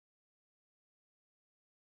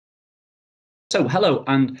So, hello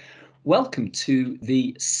and welcome to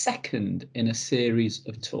the second in a series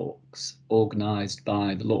of talks organised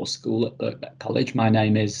by the Law School at Birkbeck College. My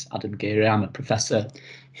name is Adam Gearey. I'm a professor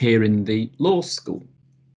here in the Law School.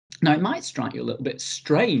 Now, it might strike you a little bit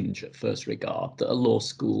strange at first regard that a law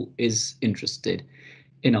school is interested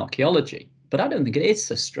in archaeology, but I don't think it is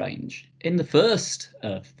so strange. In the first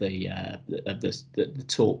of the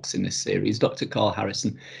talks in this series, Dr. Carl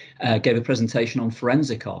Harrison gave a presentation on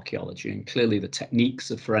forensic archaeology, and clearly the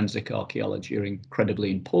techniques of forensic archaeology are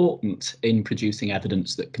incredibly important in producing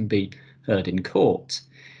evidence that can be heard in court.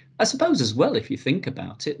 I suppose as well, if you think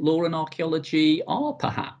about it, law and archaeology are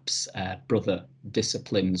perhaps brother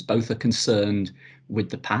disciplines. Both are concerned with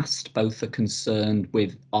the past, both are concerned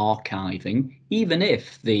with archiving, even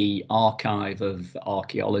if the archive of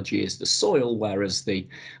archaeology is the soil, whereas the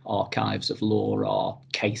archives of law are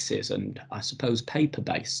cases and, I suppose,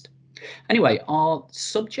 paper-based. Anyway, our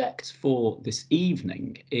subject for this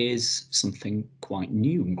evening is something quite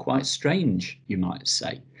new and quite strange, you might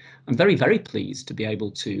say. I'm very, very pleased to be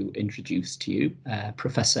able to introduce to you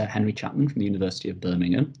Professor Henry Chapman from the University of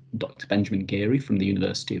Birmingham, Dr Benjamin Gearey from the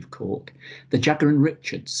University of Cork, the Jagger and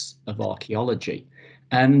Richards of archaeology.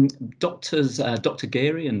 Dr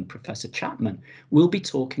Gearey and Professor Chapman will be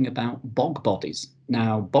talking about bog bodies.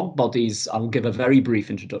 Now, bog bodies, I'll give a very brief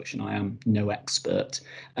introduction, I am no expert,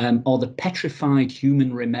 are the petrified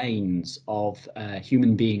human remains of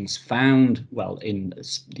human beings found, well, in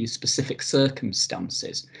these specific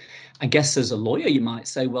circumstances. I guess as a lawyer, you might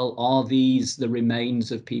say, well, are these the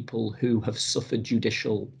remains of people who have suffered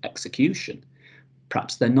judicial execution?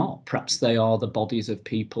 Perhaps they're not. Perhaps they are the bodies of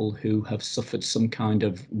people who have suffered some kind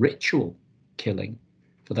of ritual killing.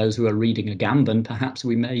 For those who are reading Agamben, perhaps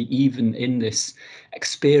we may even in this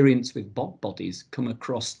experience with bog bodies come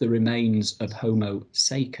across the remains of Homo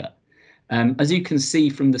sacer. As you can see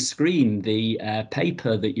from the screen, the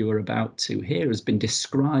paper that you are about to hear has been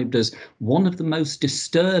described as one of the most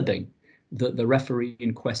disturbing that the referee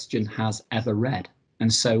in question has ever read.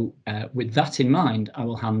 And so with that in mind, I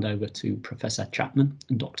will hand over to Professor Chapman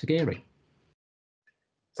and Dr. Gearey.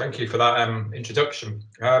 Thank you for that introduction.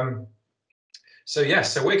 So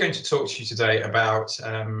we're going to talk to you today about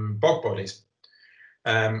bog bodies.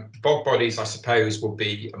 Bog bodies, I suppose, will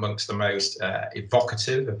be amongst the most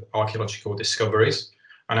evocative of archaeological discoveries.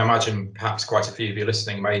 And I imagine perhaps quite a few of you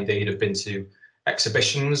listening may indeed have been to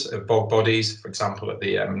exhibitions of bog bodies, for example, at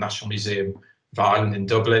the National Museum of Ireland in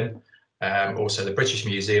Dublin. Also the British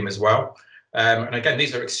Museum as well. And again,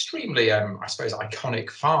 these are extremely, I suppose, iconic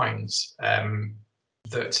finds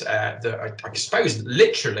that I suppose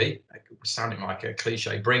literally, sounding like a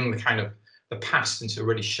cliche, bring the past into a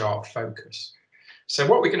really sharp focus. So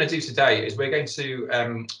what we're going to do today is we're going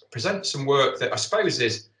to present some work that I suppose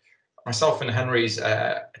is myself and Henry's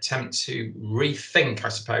attempt to rethink, I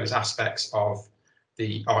suppose, aspects of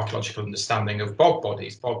the archaeological understanding of bog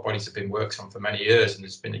bodies. Bog bodies have been worked on for many years, and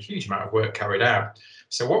there's been a huge amount of work carried out.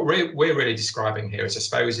 So what we're really describing here, I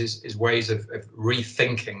suppose, is ways of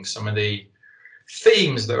rethinking some of the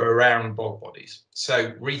themes that are around bog bodies.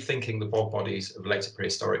 So rethinking the bog bodies of later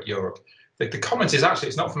prehistoric Europe. The comment is actually,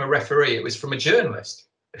 it's not from a referee, it was from a journalist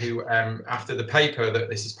who, after the paper that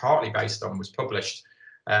this is partly based on was published,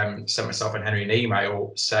 sent myself and Henry an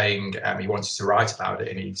email saying he wanted to write about it,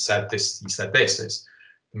 and he said this is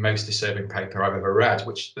the most disturbing paper I've ever read,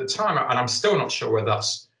 which at the time, and I'm still not sure whether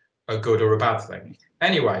that's a good or a bad thing.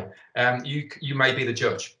 Anyway, you may be the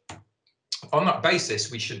judge. On that basis,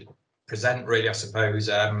 we should present really, I suppose,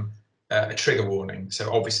 a trigger warning.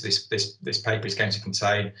 So obviously this paper is going to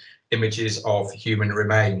contain images of human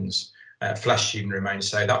remains, flesh human remains.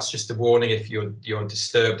 So that's just a warning. If you're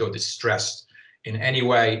disturbed or distressed in any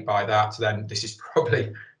way by that, then this is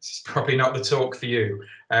probably not the talk for you.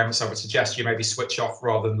 So I would suggest you maybe switch off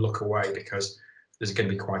rather than look away, because there's going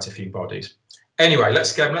to be quite a few bodies. Anyway,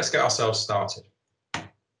 let's get ourselves started.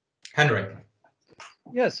 Henry.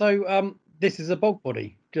 Yeah, so this is a bog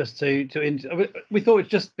body. Just we thought it's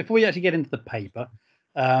just before we actually get into the paper,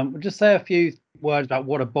 we'll just say a few words about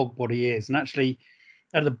what a bog body is. And actually,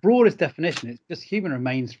 the broadest definition, it's just human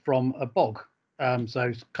remains from a bog. So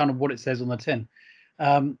it's kind of what it says on the tin.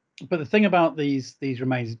 But the thing about these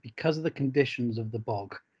remains is because of the conditions of the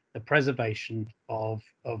bog, the preservation of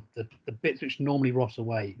the bits which normally rot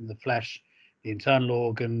away, the flesh, the internal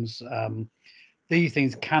organs, these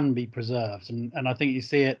things can be preserved. And I think you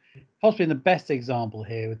see it possibly in the best example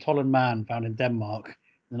here with Tolland Man, found in Denmark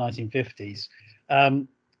in the 1950s.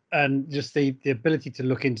 And just the ability to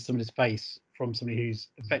look into somebody's face from somebody who's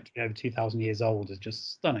effectively over 2,000 years old is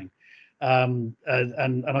just stunning. And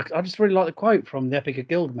I just really like the quote from the Epic of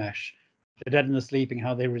Gilgamesh. the dead and the sleeping,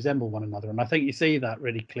 how they resemble one another. And I think you see that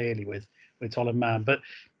really clearly with Tollin Man. But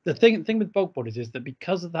the thing with bog bodies is that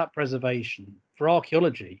because of that preservation for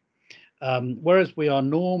archaeology, whereas we are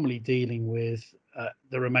normally dealing with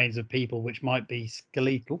the remains of people which might be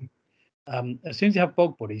skeletal, as soon as you have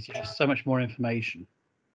bog bodies, you have so much more information.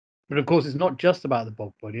 But of course, it's not just about the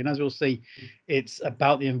bog body, and as we'll see, it's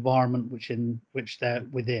about the environment which they're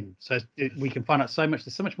within. So we can find out so much.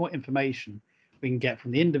 There's so much more information we can get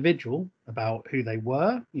from the individual about who they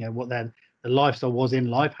were, what the lifestyle was in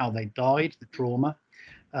life, how they died, the trauma,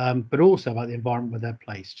 but also about the environment where they're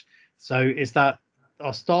placed. So it's that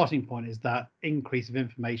our starting point is that increase of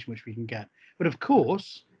information which we can get. But of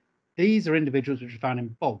course, these are individuals which are found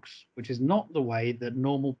in bogs, which is not the way that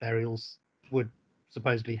normal burials would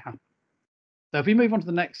supposedly happen. So if we move on to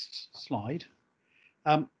the next slide,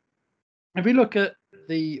 if we look at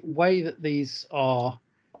the way that these are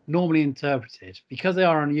normally interpreted, because they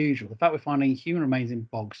are unusual, the fact we're finding human remains in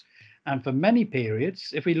bogs, and for many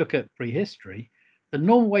periods, if we look at prehistory, the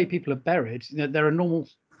normal way people are buried, there are normal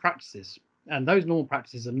practices, and those normal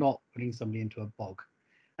practices are not putting somebody into a bog.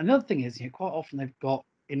 And the other thing is, quite often they've got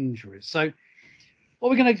injuries. So what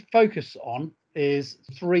we're going to focus on is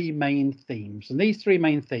three main themes, and these three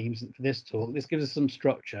main themes for this talk, this gives us some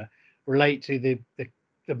structure, relate to the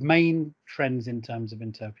main trends in terms of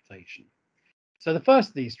interpretation. So the first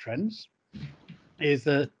of these trends is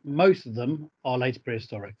that most of them are later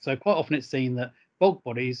prehistoric. So quite often it's seen that bog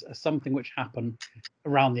bodies are something which happen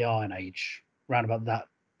around the Iron Age, around about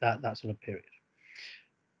that sort of period.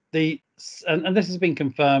 And this has been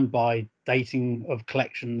confirmed by dating of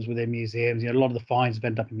collections within museums. A lot of the finds have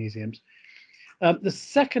ended up in museums. The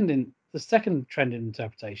second trend in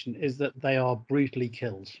interpretation is that they are brutally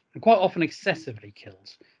killed, and quite often excessively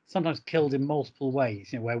killed, sometimes killed in multiple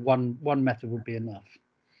ways, where one method would be enough.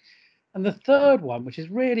 And the third one, which is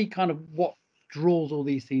really kind of what draws all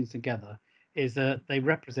these things together, is that they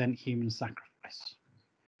represent human sacrifice.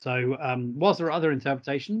 So whilst there are other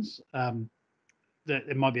interpretations, that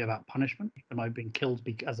it might be about punishment, it might have been killed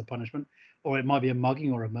as a punishment, or it might be a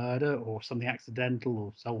mugging or a murder or something accidental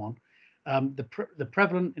or so on. The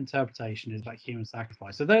prevalent interpretation is about human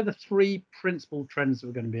sacrifice. So they're the three principal trends that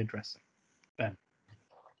we're going to be addressing. Ben.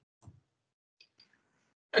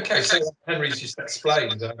 Okay, so Henry's just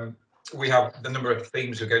explained, we have the number of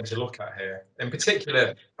themes we're going to look at here. In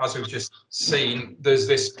particular, as we've just seen, there's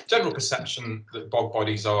this general perception that bog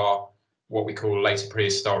bodies are what we call later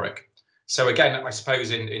prehistoric. So again, I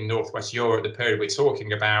suppose in Northwest Europe, the period we're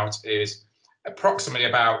talking about is approximately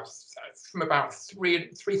from about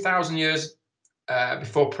 3,000 years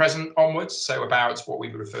before present onwards. So about what we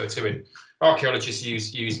refer to in archaeologists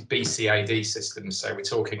use BCAD systems. So we're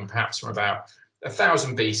talking perhaps from about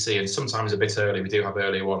 1000 BC, and sometimes a bit early. We do have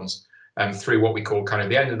earlier ones through what we call kind of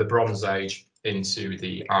the end of the Bronze Age into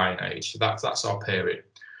the Iron Age. So that's our period.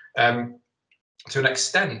 To an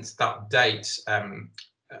extent, that date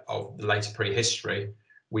of the later prehistory,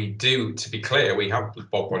 we do, to be clear, we have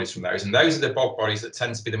bog bodies from those, and those are the bog bodies that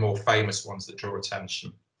tend to be the more famous ones that draw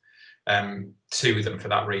attention to them for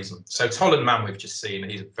that reason. So Tollin Man, we've just seen,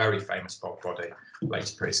 he's a very famous bog body,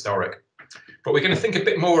 later prehistoric. But we're going to think a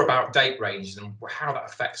bit more about date ranges and how that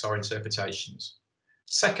affects our interpretations.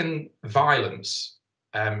 Second, violence,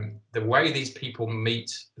 the way these people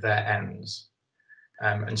meet their ends.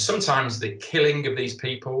 And sometimes the killing of these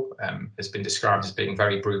people has been described as being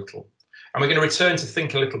very brutal. And we're going to return to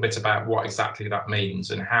think a little bit about what exactly that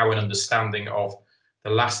means and how an understanding of the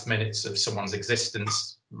last minutes of someone's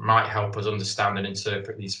existence might help us understand and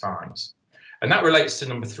interpret these finds. And that relates to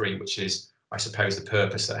number three, which is, I suppose, the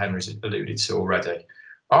purpose that Henry's alluded to already.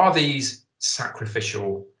 Are these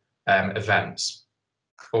sacrificial events,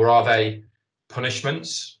 or are they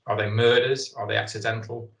punishments? Are they murders? Are they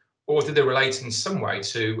accidental? Or do they relate in some way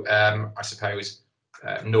to, I suppose,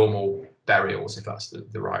 normal burials, if that's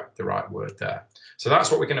the right word there? So that's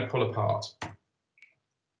what we're going to pull apart.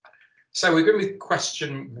 So we're going with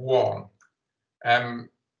question one.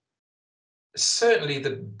 Certainly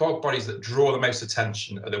the bog bodies that draw the most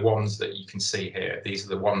attention are the ones that you can see here. These are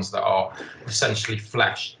the ones that are essentially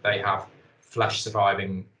flesh. They have flesh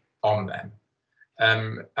surviving on them.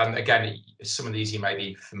 And again, some of these you may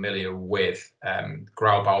be familiar with.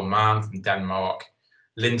 Graubowl Man from Denmark,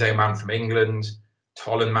 Lindow Man from England,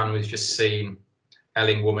 Tollin Man we've just seen,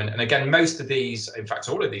 Elling Woman. And again, most of these, in fact,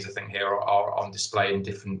 all of these I think here are on display in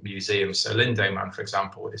different museums. So Lindow Man, for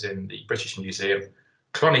example, is in the British Museum.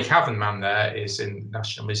 Cloney Cavern Man there is in the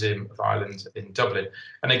National Museum of Ireland in Dublin.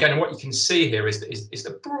 And again, what you can see here is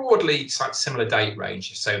the broadly similar date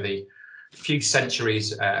range. So the few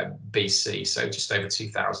centuries BC, so just over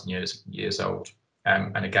 2,000 years old.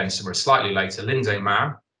 and again some are slightly later.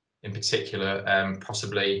 Lindow-Man, in particular,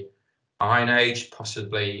 possibly Iron Age,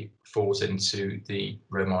 possibly falls into the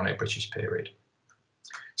Romano-British period.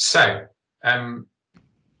 So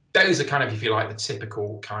those are kind of, if you like, the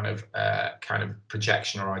typical kind of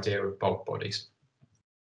projection or idea of bog bodies.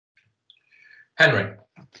 Henry.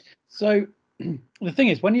 So the thing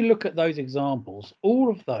is, when you look at those examples, all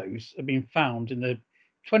of those have been found in the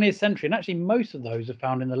 20th century, and actually most of those are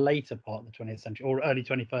found in the later part of the 20th century or early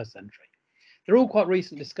 21st century. They're all quite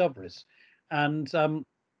recent discoveries. And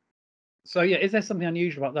so, yeah, is there something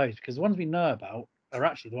unusual about those? Because the ones we know about are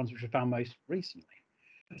actually the ones which were found most recently.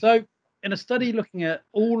 So in a study looking at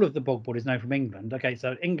all of the bog bodies known from England, okay,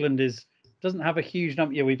 so England doesn't have a huge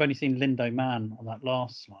number. Yeah, we've only seen Lindow-Man on that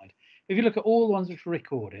last slide. If you look at all the ones which were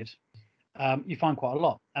recorded, you find quite a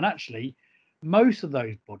lot. And actually, most of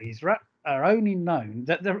those bodies are only known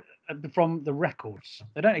that they're from the records.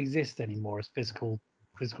 They don't exist anymore as physical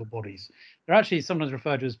bodies. They're actually sometimes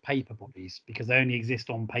referred to as paper bodies because they only exist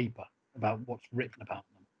on paper about what's written about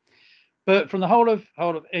them. But from the whole of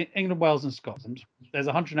England, Wales, and Scotland, there's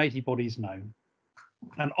 180 bodies known,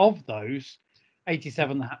 and of those,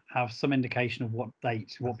 87 have some indication of what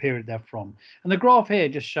date, what period they're from. And the graph here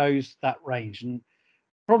just shows that range. And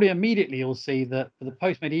probably immediately you'll see that for the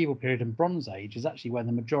post-medieval period and Bronze Age is actually where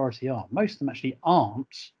the majority are. Most of them actually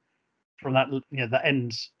aren't from that, the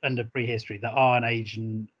end of prehistory, the Iron Age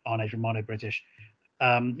and Romano-British.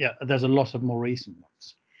 There's a lot of more recent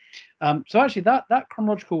ones. So actually that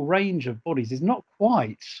chronological range of bodies is not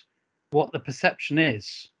quite what the perception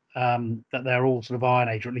is, that they're all sort of Iron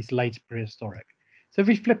Age or at least later prehistoric. So if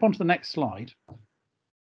we flip onto the next slide,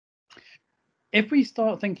 if we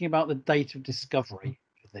start thinking about the date of discovery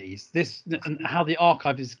for these, and how the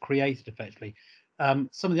archive is created effectively,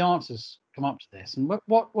 some of the answers come up to this. And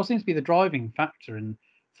what seems to be the driving factor in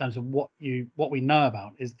terms of what we know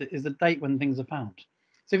about is the date when things are found.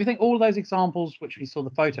 So if you think all those examples which we saw the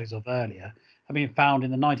photos of earlier have been found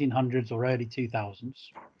in the 1900s or early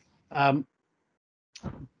 2000s, and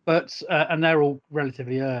they're all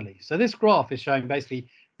relatively early. So this graph is showing basically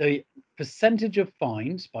the percentage of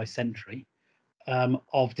finds by century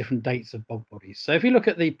of different dates of bog bodies. So if you look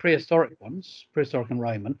at the prehistoric ones, prehistoric and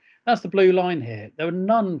Roman, that's the blue line here. There were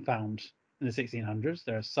none found in the 1600s.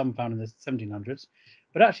 There are some found in the 1700s,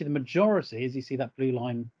 but actually the majority, as you see that blue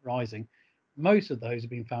line rising, most of those have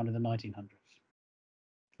been found in the 1900s.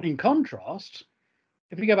 In contrast,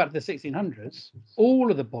 if we go back to the 1600s,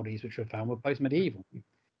 all of the bodies which were found were post-medieval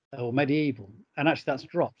or medieval, and actually that's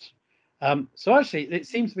dropped. So actually, it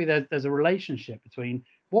seems to be there's a relationship between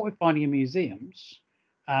what we're finding in museums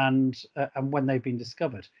and when they've been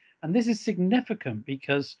discovered. And this is significant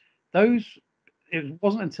because it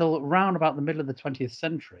wasn't until around about the middle of the 20th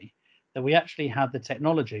century that we actually had the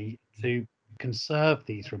technology to conserve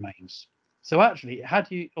these remains. So actually,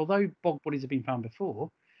 although bog bodies have been found before,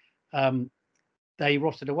 they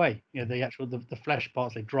rotted away. The flesh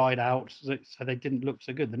parts, they dried out, so they didn't look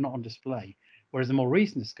so good. They're not on display. Whereas the more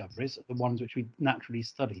recent discoveries are the ones which we naturally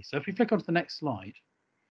study. So if we flick onto the next slide,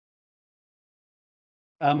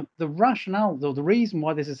 the rationale, though, the reason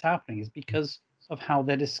why this is happening is because of how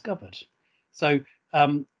they're discovered. So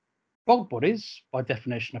bog bodies, by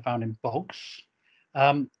definition, are found in bogs,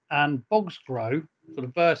 and bogs grow sort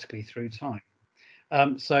of vertically through time.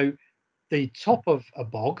 So the top of a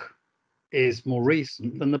bog is more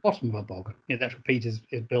recent than the bottom of a bog. The actual peat is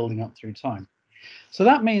building up through time. So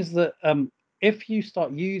that means that if you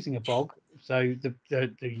start using a bog, so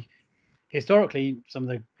the historically some of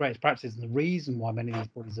the greatest practices and the reason why many of these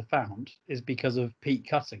bodies are found is because of peat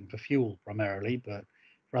cutting for fuel primarily, but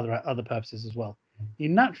for other purposes as well. You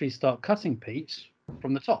naturally start cutting peat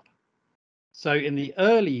from the top. So in the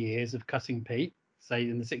early years of cutting peat, say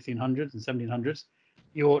in the 1600s and 1700s,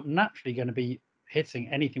 you're naturally going to be hitting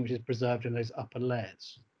anything which is preserved in those upper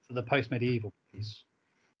layers, so the post-medieval piece.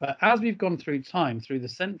 But as we've gone through time, through the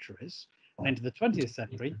centuries, and into the 20th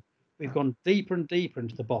century, we've gone deeper and deeper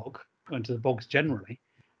into the bog, or into the bogs generally,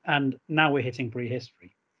 and now we're hitting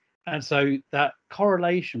prehistory. And so that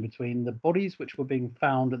correlation between the bodies which were being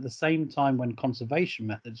found at the same time when conservation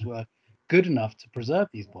methods were good enough to preserve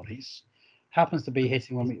these bodies happens to be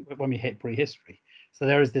hitting when we hit prehistory. So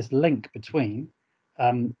there is this link between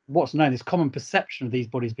what's known as common perception of these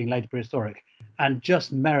bodies being later prehistoric and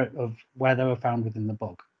just merit of where they were found within the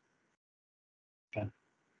bog.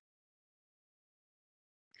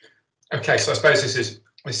 Okay, so I suppose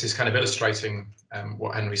this is kind of illustrating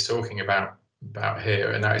what Henry's talking about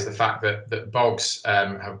here, and that is the fact that bogs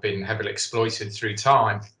have been heavily exploited through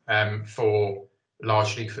time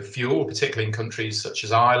largely for fuel, particularly in countries such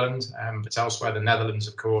as Ireland, but elsewhere, the Netherlands,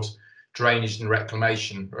 of course, drainage and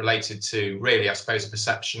reclamation related to really, I suppose,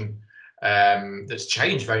 perception that's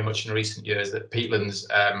changed very much in recent years, that peatlands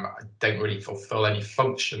don't really fulfil any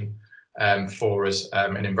function for us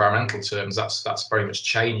in environmental terms. That's very much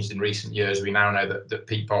changed in recent years. We now know that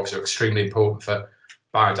peat bogs are extremely important for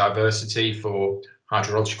biodiversity, for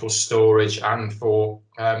hydrological storage, and for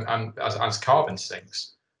and as carbon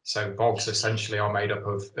sinks. So bogs essentially are made up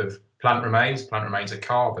of plant remains. Plant remains are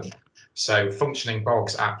carbon. So functioning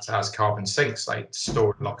bogs act as carbon sinks. They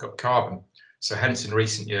store and lock up carbon. So hence in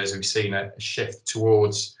recent years we've seen a shift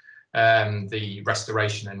towards the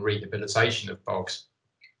restoration and rehabilitation of bogs.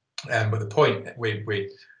 But the point we're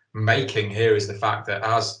making here is the fact that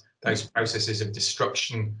as those processes of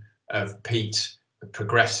destruction of peat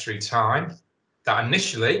progress through time, that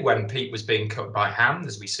initially when peat was being cut by hand,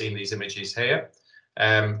 as we see in these images here,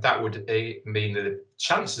 that would mean that the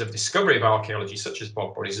chances of discovery of archaeology such as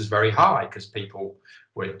bog bodies is very high, because people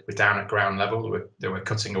were down at ground level, they were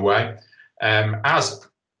cutting away. As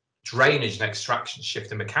drainage and extraction shift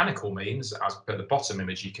to mechanical means, as per the bottom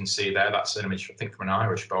image you can see there, that's an image I think from an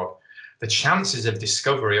Irish bog, the chances of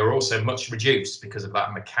discovery are also much reduced because of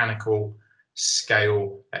that mechanical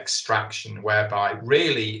scale extraction, whereby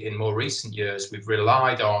really in more recent years we've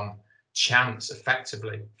relied on chance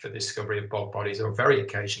effectively for the discovery of bog bodies, or very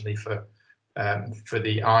occasionally for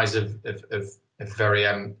the eyes of very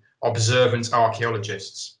observant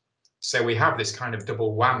archaeologists. So we have this kind of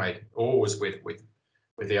double whammy always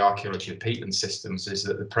with the archaeology of peatland systems, is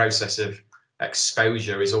that the process of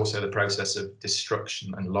exposure is also the process of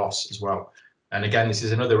destruction and loss as well. And again, this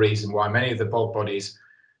is another reason why many of the bog bodies,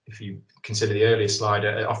 if you consider the earlier slide,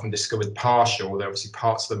 are often discovered partial. There are obviously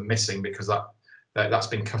parts of them missing because that's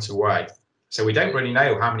been cut away. So we don't really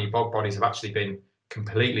know how many bog bodies have actually been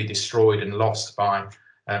completely destroyed and lost by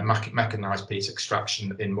mechanized peat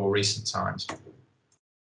extraction in more recent times.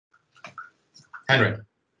 Henry.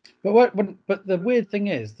 But the weird thing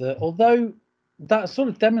is that although that sort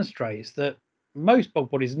of demonstrates that most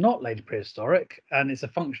bog bodies are not later prehistoric, and it's a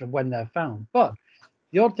function of when they're found, but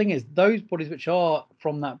the odd thing is those bodies which are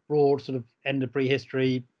from that broad sort of end of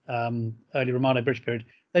prehistory, early Romano British period,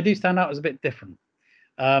 they do stand out as a bit different.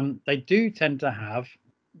 They do tend to have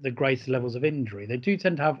the greater levels of injury. They do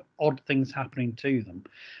tend to have odd things happening to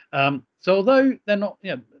them. So although they're not,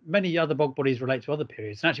 many other bog bodies relate to other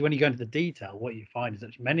periods. And actually, when you go into the detail, what you find is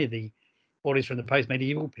actually many of the bodies from the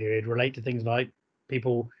post-medieval period relate to things like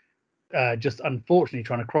people just unfortunately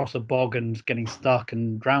trying to cross a bog and getting stuck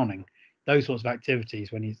and drowning. Those sorts of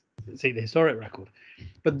activities when you see the historic record.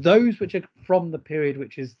 But those which are from the period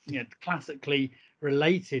which is classically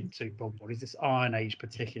related to bog bodies, this Iron Age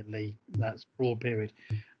particularly, that's broad period,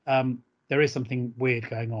 there is something weird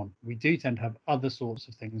going on. We do tend to have other sorts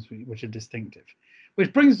of things which are distinctive.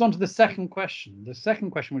 Which brings us on to the second question. The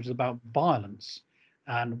second question, which is about violence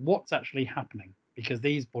and what's actually happening, because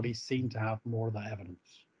these bodies seem to have more of that evidence.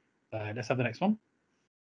 Let's have the next one.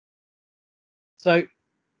 So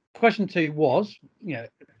question 2 was,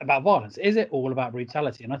 about violence. Is it all about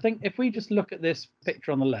brutality? And I think if we just look at this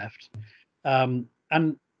picture on the left, and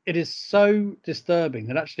it is so disturbing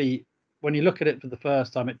that actually, when you look at it for the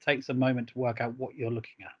first time, it takes a moment to work out what you're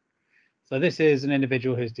looking at. So this is an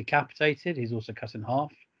individual who's decapitated. He's also cut in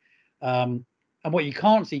half. And what you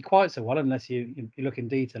can't see quite so well, unless you look in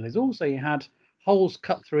detail, is also he had holes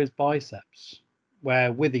cut through his biceps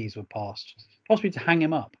where withies were passed, possibly to hang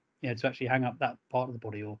him up, to actually hang up that part of the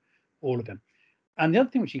body or all of him. And the other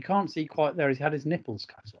thing which you can't see quite there is he had his nipples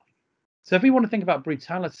cut off. So if we want to think about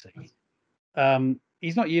brutality,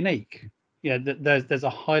 he's not unique. There's a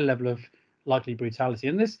high level of likely brutality,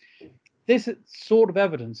 and this sort of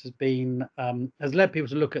evidence has led people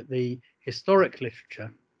to look at the historic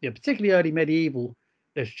literature, particularly early medieval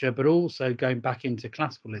literature, but also going back into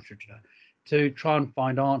classical literature to try and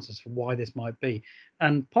find answers for why this might be.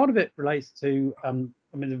 And part of it relates to,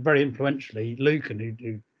 very influentially, Lucan,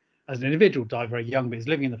 who as an individual died very young, but he's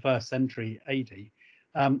living in the 1st century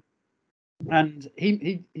AD. And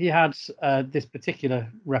he had this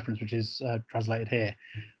particular reference, which is translated here,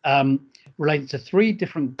 related to 3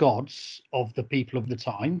 different gods of the people of the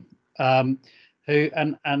time, who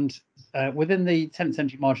within the 10th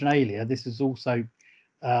century marginalia, this is also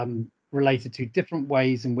related to different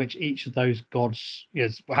ways in which each of those gods,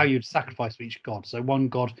 how you'd sacrifice for each god. So one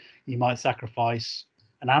god, you might sacrifice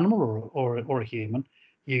an animal or a human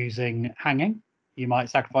using hanging. You might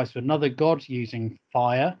sacrifice to another god using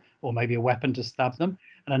fire or maybe a weapon to stab them,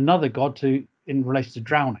 and another god in relation to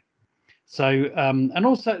drowning. So, and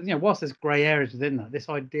also, whilst there's grey areas within that, this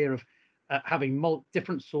idea of having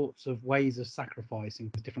different sorts of ways of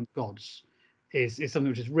sacrificing for different gods is something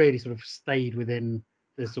which has really sort of stayed within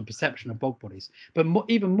sort of perception of bog bodies. But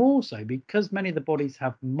even more so, because many of the bodies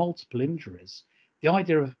have multiple injuries, the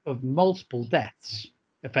idea of multiple deaths,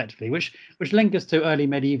 effectively, which link us to early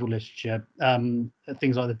medieval literature,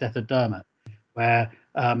 things like the death of Dermot, where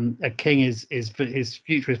a king his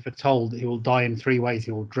future is foretold that he will die in 3 ways: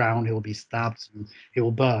 he will drown, he will be stabbed, and he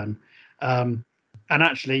will burn. And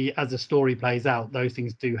actually, as the story plays out, those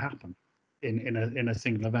things do happen in a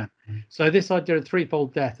single event. So this idea of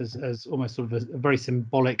threefold death as almost sort of a very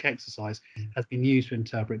symbolic exercise has been used to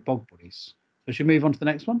interpret bog bodies. So should we move on to the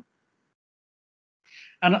next one?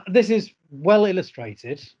 And this is well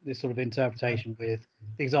illustrated, this sort of interpretation, with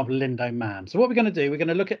the example of Lindo Man. So what we're going to do, we're going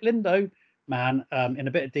to look at Lindo Man in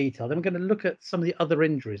a bit of detail. Then we're going to look at some of the other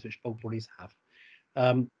injuries which bog bodies have.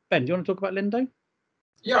 Ben, do you want to talk about Lindo?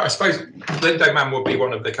 Yeah, I suppose Lindo Man would be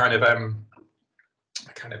one of the kind of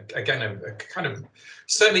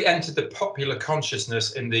certainly entered the popular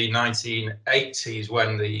consciousness in the 1980s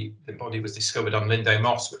when the body was discovered on Lindo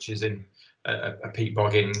Moss, which is in a peat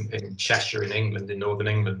bog in Cheshire in England, in northern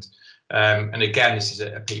England. And again, this is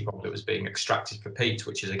a peat bog that was being extracted for peat,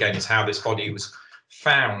 which is how this body was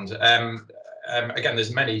found. Again,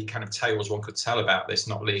 there's many kind of tales one could tell about this,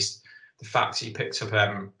 not least the fact he picked up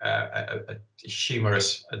a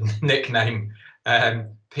humorous nickname,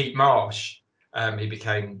 Pete Marsh. He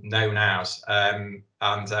became known as, and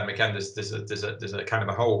again, there's a kind of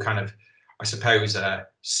a whole kind of, I suppose,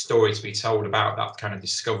 story to be told about that kind of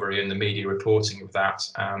discovery and the media reporting of that,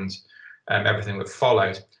 and everything that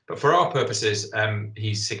followed. But for our purposes,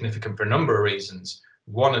 he's significant for a number of reasons.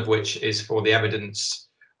 One of which is for the evidence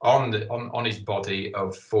on his body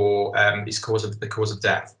for the cause of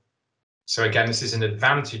death. So again, this is an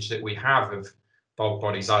advantage that we have of bog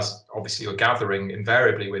bodies, as obviously you're gathering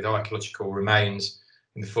invariably with archaeological remains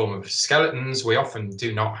in the form of skeletons. We often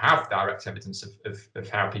do not have direct evidence of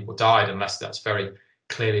how people died unless that's very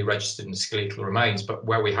clearly registered in skeletal remains. But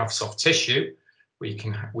where we have soft tissue, we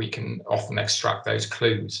can often extract those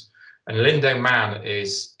clues. And Lindo Man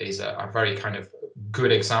is a very kind of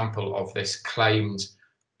good example of this claimed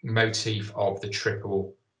motif of the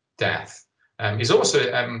triple death. He's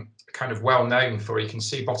also kind of well known for, you can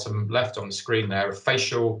see bottom left on the screen there, a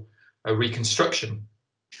facial reconstruction,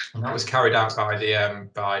 and that was carried out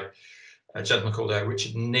by a gentleman called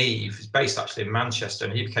Richard Neve. He's based actually in Manchester,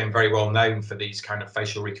 and he became very well known for these kind of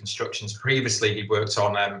facial reconstructions. Previously, he worked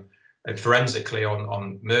on forensically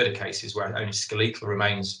on murder cases where only skeletal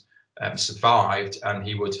remains survived, and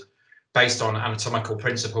he would, based on anatomical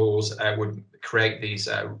principles, would create these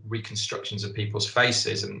reconstructions of people's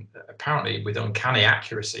faces, and apparently with uncanny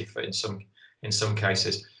accuracy in some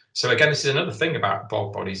cases. So again, this is another thing about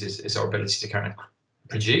bog bodies, is our ability to kind of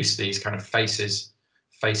produce these kind of faces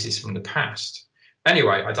from the past.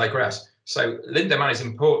 Anyway, I digress. So Lindo Man is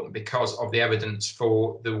important because of the evidence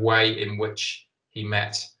for the way in which he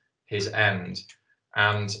met his end,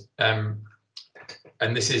 and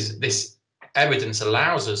this evidence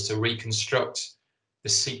allows us to reconstruct the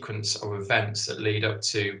sequence of events that lead up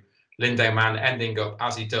to Lindo Man ending up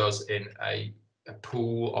as he does in a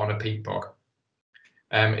pool on a peat bog.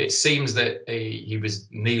 It seems that he was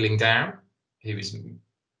kneeling down. He was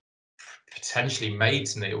potentially made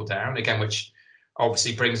to kneel down, again, which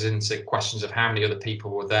obviously brings into questions of how many other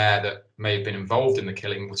people were there that may have been involved in the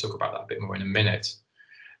killing. We'll talk about that a bit more in a minute.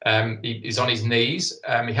 He's on his knees.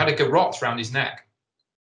 He had a garrote around his neck.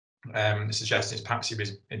 Suggesting perhaps he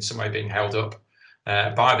was in some way being held up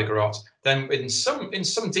by the garrote. Then in some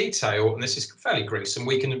detail, and this is fairly gruesome,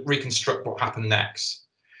 we can reconstruct what happened next.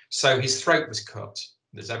 So his throat was cut.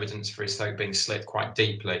 There's evidence for his throat being slit quite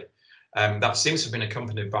deeply. That seems to have been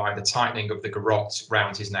accompanied by the tightening of the garrote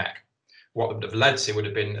round his neck. What that would have led to would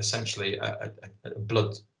have been essentially a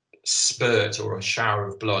blood spurt or a shower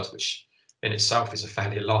of blood, which in itself is a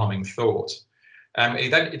fairly alarming thought. He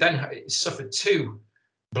then suffered 2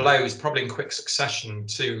 blows, probably in quick succession,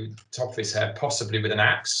 to the top of his head, possibly with an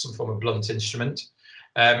axe, some form of blunt instrument.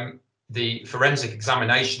 The forensic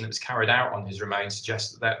examination that was carried out on his remains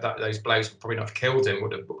suggests that those blows would probably not have killed him,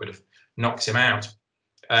 would have knocked him out.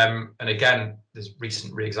 And again, there's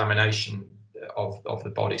recent re-examination of the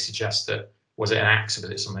body suggests that, was it an axe or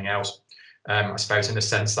was it something else? I suppose in a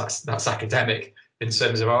sense that's academic in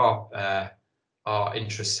terms of our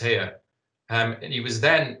interests here. And he was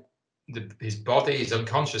then, his body, his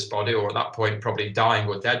unconscious body, or at that point probably dying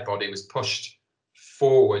or dead body, was pushed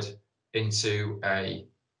forward into a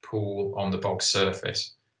pool on the bog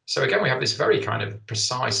surface. So again, we have this very kind of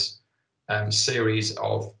precise series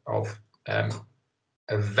of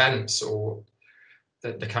events, or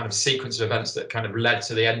the kind of sequence of events that kind of led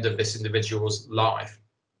to the end of this individual's life.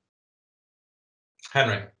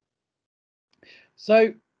 Henry.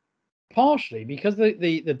 So partially because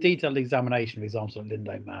the detailed examination of examples of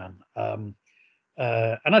Lindo Man, and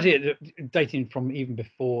actually dating from even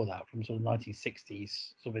before that, from sort of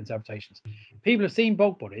 1960s sort of interpretations, people have seen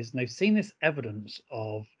bog bodies and they've seen this evidence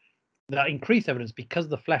of that increased evidence because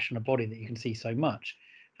of the flesh on a body that you can see so much,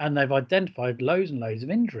 and they've identified loads and loads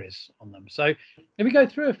of injuries on them. So if we go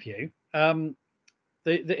through a few,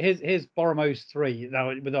 here's Borromose 3. Now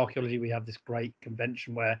with archaeology we have this great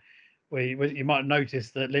convention where you might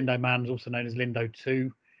notice that Lindo Man is also known as Lindo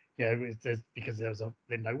 2, because there was a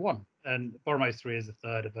Lindo 1, and Borromose 3 is the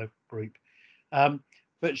third of a group.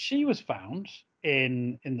 But she was found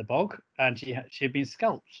in the bog, and she had been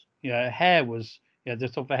scalped. Her hair was, the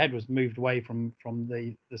top of her head was moved away from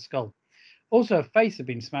the skull. Also, her face had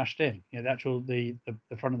been smashed in. The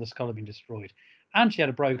front of the skull had been destroyed, and she had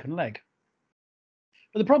a broken leg.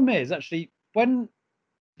 But the problem is actually when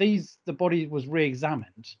the body was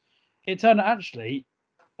re-examined, it turned out actually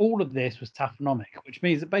all of this was taphonomic, which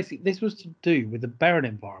means that basically this was to do with the burial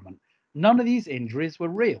environment. None of these injuries were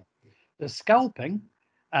real. The scalping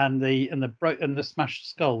and the smashed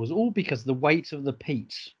skull was all because of the weight of the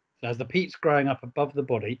peat. So as the peat's growing up above the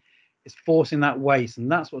body, it's forcing that weight,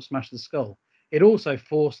 and that's what smashed the skull. It also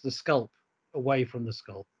forced the scalp away from the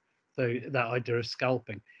skull. So that idea of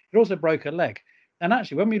scalping. It also broke her leg. And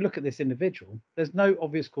actually, when we look at this individual, there's no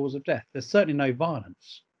obvious cause of death. There's certainly no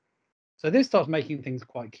violence. So this starts making things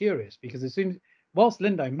quite curious, because as soon as, whilst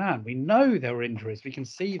Lindo Man, we know there were injuries, we can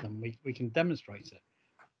see them, we can demonstrate it.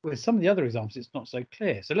 With some of the other examples, it's not so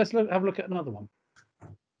clear. So let's have a look at another one.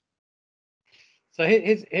 So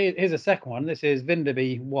here's a second one. This is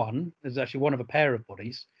Vinderby 1. This is actually one of a pair of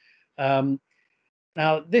bodies. Now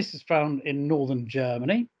this is found in northern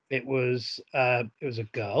Germany. It was a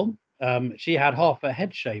girl. She had half her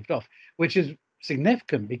head shaved off, which is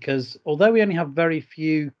significant because although we only have very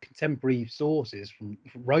few contemporary sources from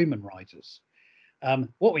Roman writers,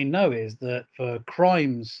 what we know is that for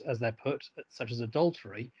crimes, as they're put, such as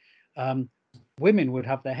adultery, women would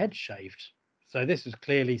have their heads shaved. So this was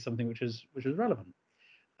clearly something which was relevant.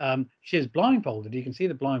 She is blindfolded. You can see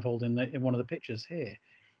the blindfold in one of the pictures here,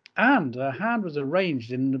 and her hand was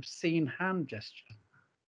arranged in an obscene hand gesture.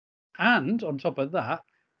 And on top of that,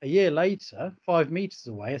 a year later, 5 meters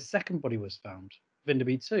away, a second body was found,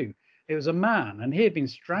 Vinderby 2. It was a man, and he had been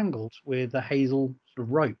strangled with a hazel sort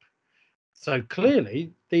of rope. So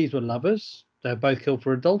clearly, these were lovers. They were both killed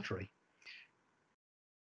for adultery.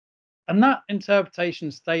 And that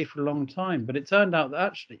interpretation stayed for a long time, but it turned out that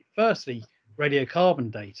actually, firstly,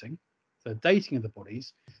 radiocarbon dating, so dating of the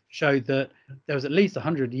bodies, showed that there was at least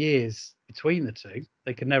 100 years between the two.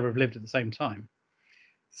 They could never have lived at the same time.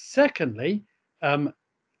 Secondly,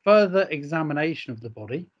 further examination of the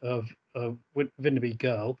body of Vinderby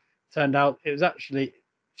girl turned out it was actually,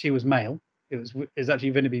 she was male. It was actually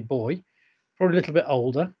Vinderby boy, probably a little bit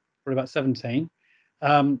older, probably about 17.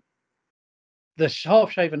 The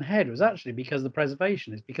half-shaven head was actually because of the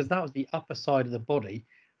preservation. It's because that was the upper side of the body,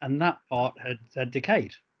 and that part had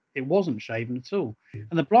decayed. It wasn't shaven at all.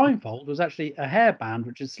 And the blindfold was actually a hairband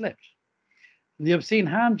which had slipped. And the obscene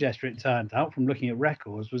hand gesture, it turned out, from looking at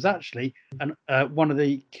records, was actually one of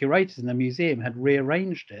the curators in the museum had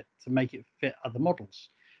rearranged it to make it fit other models.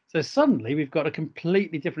 So suddenly we've got a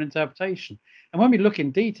completely different interpretation. And when we look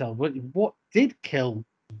in detail, what did kill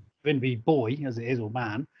Vinderby boy, as it is, or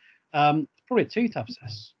man, it's probably a tooth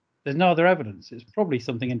abscess. There's no other evidence. It's probably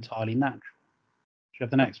something entirely natural. Should we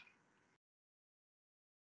have the next one?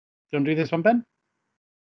 Do you want to do this one, Ben?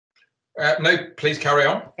 No, please carry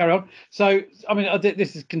on. Carry on. So, I mean,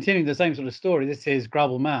 this is continuing the same sort of story. This is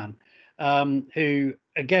Grabble Man, who,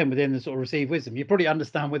 again, within the sort of received wisdom, you probably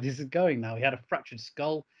understand where this is going now. He had a fractured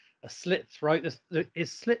skull, a slit throat.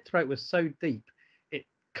 His slit throat was so deep, it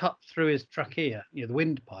cut through his trachea, the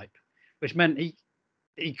windpipe, which meant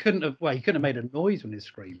he couldn't have made a noise when he was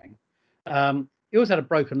screaming. He also had a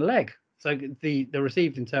broken leg. So the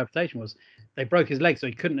received interpretation was they broke his leg so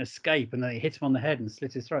he couldn't escape, and then they hit him on the head and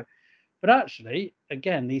slit his throat. But actually,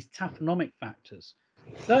 again, these taphonomic factors,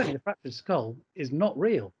 certainly the fractured skull is not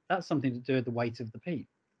real. That's something to do with the weight of the peat.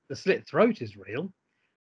 The slit throat is real.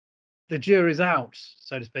 The jury's out,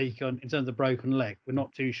 so to speak, in terms of the broken leg. We're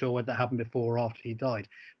not too sure whether that happened before or after he died.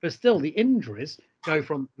 But still, the injuries go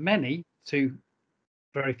from many to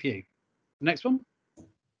very few. Next one.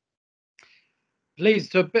 Leads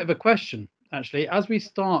to a bit of a question, actually. As we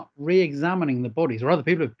start re-examining the bodies, or other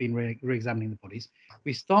people have been re-examining the bodies,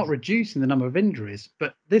 we start reducing the number of injuries,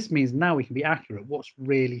 but this means now we can be accurate what's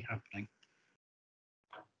really happening.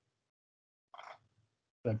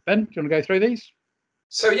 So Ben, do you want to go through these?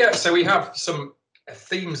 So yeah, so we have some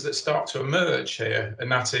themes that start to emerge here,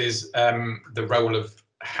 and that is the role of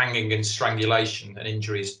hanging and strangulation and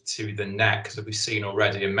injuries to the neck, as we've seen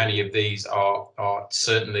already, and many of these are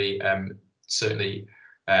certainly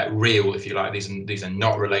real, if you like. These are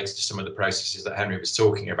not related to some of the processes that Henry was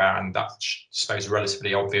talking about, and that's, I suppose,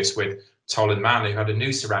 relatively obvious with Toland Man, who had a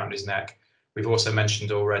noose around his neck. We've also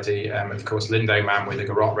mentioned already, of course, Lindo Man with a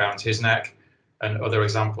garrote around his neck, and other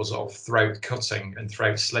examples of throat cutting and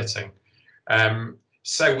throat slitting.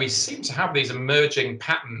 So we seem to have these emerging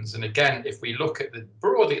patterns, and again, if we look at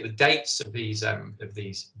broadly at the dates of these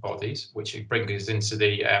bodies, which bring us into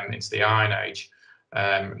the Iron Age,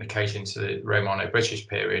 and occasionally into the Romano-British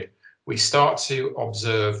period, we start to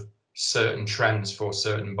observe certain trends for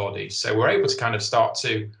certain bodies. So we're able to kind of start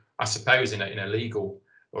to, I suppose, in a legal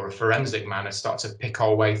or a forensic manner, start to pick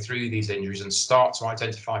our way through these injuries and start to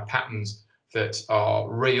identify patterns that are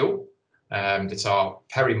real, that are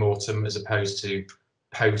perimortem as opposed to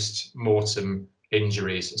post-mortem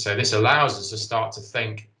injuries. So this allows us to start to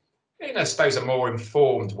think in, I suppose, a more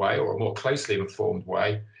informed way, or a more closely informed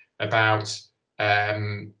way, about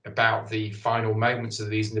the final moments of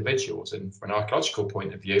these individuals. And from an archaeological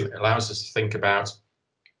point of view, it allows us to think about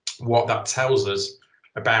what that tells us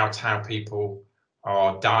about how people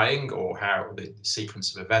are dying, or how the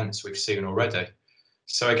sequence of events we've seen already.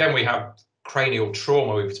 So again, we have cranial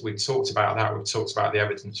trauma. We've talked about that. We've talked about the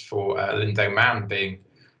evidence for Lindo Man being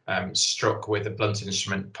struck with a blunt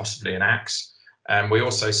instrument, possibly an axe. We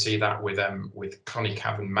also see that with Cloney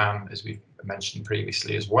Cavern Man, as we've mentioned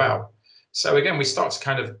previously as well. So again, we start to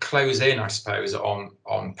kind of close in, I suppose,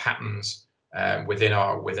 on patterns within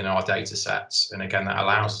our data sets, and again, that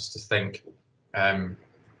allows us to think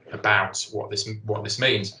about what this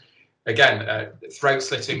means. Again, throat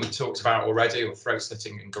slitting we talked about already, or throat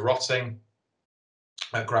slitting and garrotting.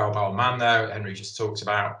 Graubaul Man there, Henry just talked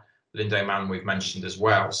about. Lindo Man we've mentioned as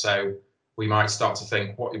well. So we might start to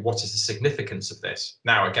think, what is the significance of this?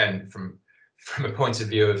 Now, again, from a point of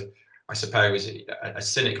view of, I suppose, a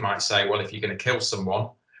cynic might say, well, if you're going to kill someone,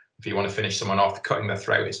 if you want to finish someone off, cutting their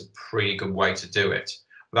throat is a pretty good way to do it.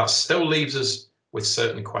 But that still leaves us with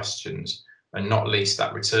certain questions, and not least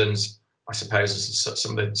that returns, I suppose,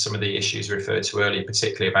 some of the issues referred to earlier,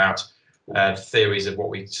 particularly about theories of what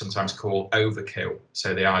we sometimes call overkill.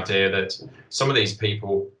 So the idea that some of these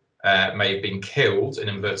people may have been killed, in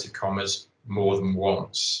inverted commas, more than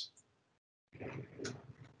once.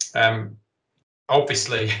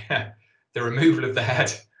 Obviously, the removal of the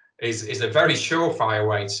head is a very surefire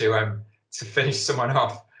way to finish someone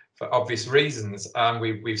off, for obvious reasons. And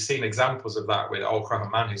we've seen examples of that with Old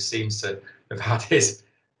Craven Man, who seems to have had his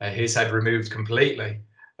head removed completely.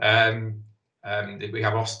 We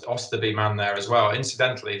have Osterby Man there as well.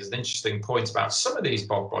 Incidentally, there's an interesting point about some of these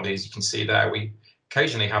bog bodies. You can see there, we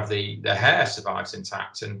occasionally have the hair survives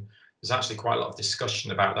intact, and there's actually quite a lot of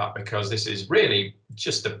discussion about that, because this is really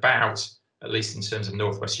just about, at least in terms of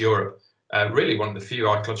Northwest Europe, really one of the few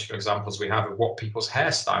archaeological examples we have of what people's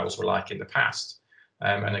hairstyles were like in the past.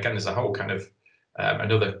 And again, there's a whole kind of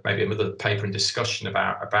another paper and discussion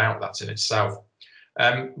about that in itself.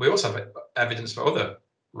 We also have evidence for other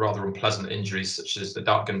rather unpleasant injuries, such as the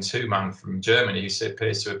Dark Gun 2 Man from Germany, who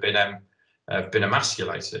appears to have been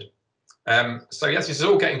emasculated. So yes, this is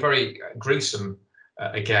all getting very gruesome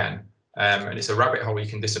again, and it's a rabbit hole you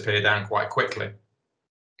can disappear down quite quickly.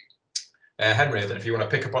 Henry, I don't know if you want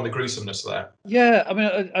to pick up on the gruesomeness there. Yeah, I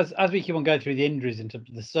mean, as we keep on going through the injuries into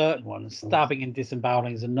the certain ones, stabbing and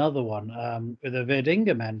disemboweling is another one. With the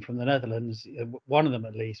Verdinga men from the Netherlands, one of them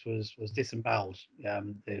at least was disemboweled.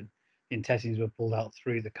 The intestines were pulled out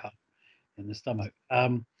through the cut in the stomach.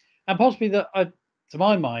 And possibly, to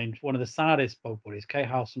my mind, one of the saddest bog bodies, K.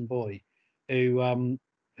 Howson Boy, who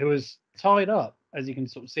was tied up, as you can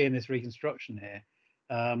sort of see in this reconstruction here.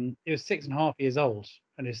 He was 6.5 years old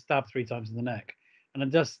and he was stabbed 3 times in the neck.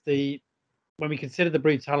 And just when we consider the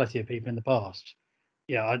brutality of people in the past,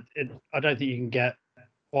 yeah, I don't think you can get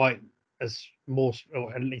quite as more,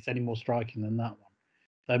 or at least any more striking than that one.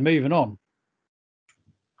 So moving on.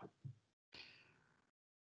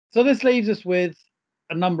 So this leaves us with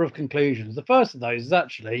a number of conclusions. The first of those is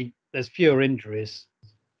actually there's fewer injuries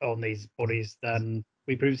on these bodies than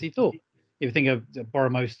we previously thought. If you think of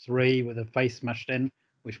Boromos 3 with a face smashed in,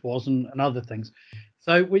 which wasn't, and other things.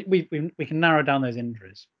 So we can narrow down those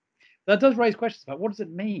injuries. That does raise questions about what does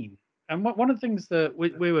it mean? And one of the things that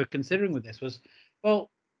we were considering with this was,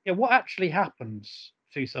 well, yeah, what actually happens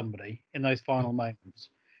to somebody in those final moments?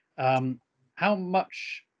 How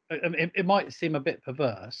much, it might seem a bit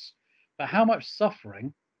perverse, but how much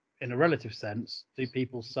suffering, in a relative sense, do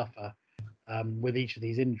people suffer with each of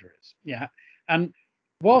these injuries? Yeah. And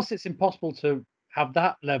whilst it's impossible to have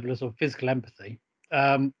that level of sort of physical empathy,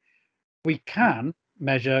 we can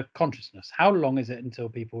measure consciousness. How long is it until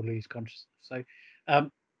people lose consciousness? So,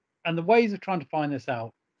 and the ways of trying to find this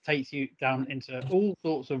out takes you down into all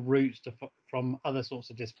sorts of routes from other sorts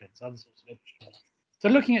of disciplines, other sorts of literature. So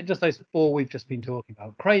looking at just those four we've just been talking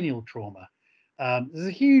about, cranial trauma, there's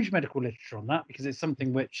a huge medical literature on that because it's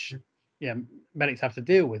something which medics have to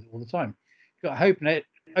deal with all the time. You've got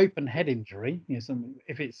open head injury,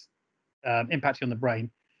 if it's impacting on the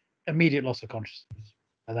brain, immediate loss of consciousness.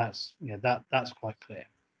 So that's quite clear.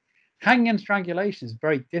 Hanging and strangulation is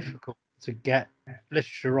very difficult to get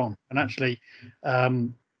literature on, and actually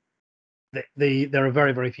there are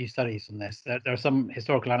very, very few studies on this. There are some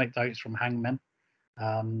historical anecdotes from hangmen,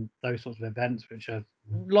 those sorts of events which are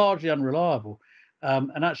largely unreliable,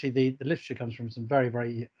 and actually the literature comes from some very,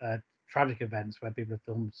 very tragic events where people have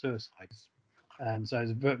filmed suicides, and so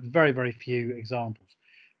there's very, very few examples.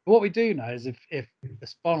 But what we do know is if the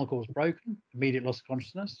spinal cord is broken, immediate loss of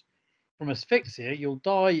consciousness. From asphyxia, you'll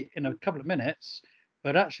die in a couple of minutes,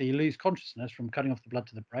 but actually you lose consciousness from cutting off the blood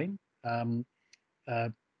to the brain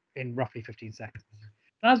in roughly 15 seconds.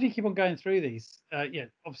 And as we keep on going through these,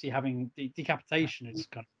 obviously having decapitation is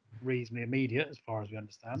kind of reasonably immediate as far as we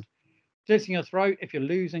understand. Slitting your throat, if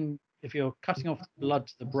you're cutting off blood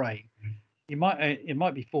to the brain, it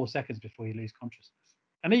might be 4 seconds before you lose consciousness.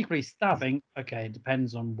 And equally, stabbing, okay, it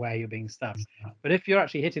depends on where you're being stabbed. But if you're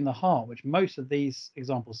actually hitting the heart, which most of these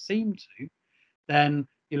examples seem to, then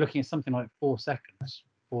you're looking at something like 4 seconds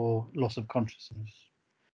for loss of consciousness.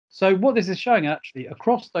 So what this is showing actually,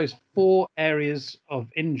 across those 4 areas of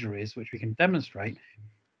injuries, which we can demonstrate,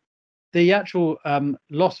 the actual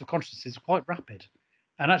loss of consciousness is quite rapid.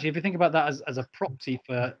 And actually, if you think about that as a proxy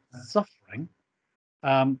for suffering,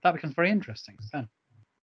 that becomes very interesting. Ben.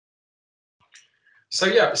 So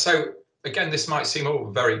again, this might seem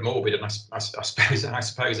all very morbid, and I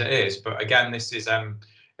suppose it is. But again, this is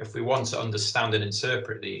if we want to understand and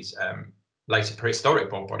interpret these later prehistoric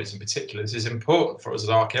bog bodies in particular, this is important for us as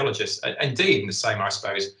archaeologists. Indeed, in the same, I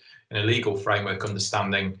suppose, in a legal framework,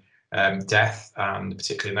 understanding death and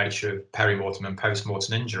particularly the nature of perimortem and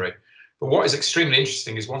post-mortem injury. But what is extremely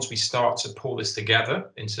interesting is once we start to pull this together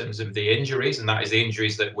in terms of the injuries, and that is the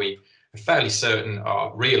injuries that we are fairly certain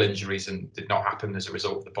are real injuries and did not happen as a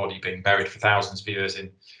result of the body being buried for thousands of years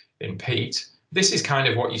in peat. This is kind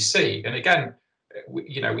of what you see. And again,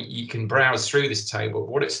 you can browse through this table.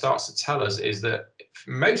 But what it starts to tell us is that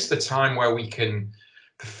most of the time where we can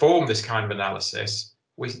perform this kind of analysis,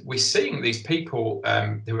 we're seeing these people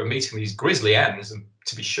who are meeting these grisly ends, and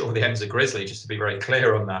to be sure the ends are grisly, just to be very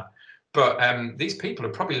clear on that. But these people are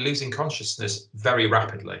probably losing consciousness very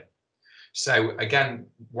rapidly. So again,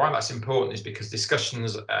 why that's important is because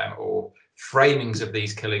discussions or framings of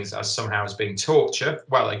these killings as somehow as being torture,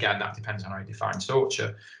 well, again, that depends on how you define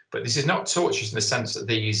torture, but this is not torture in the sense that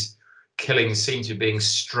these killings seem to be being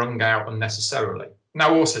strung out unnecessarily.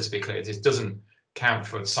 Now, also to be clear, this doesn't count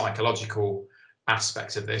for the psychological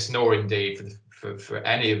aspects of this, nor indeed for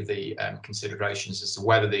any of the considerations as to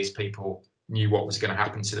whether these people knew what was going to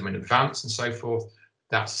happen to them in advance and so forth.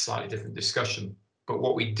 That's a slightly different discussion. But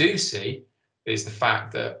what we do see is the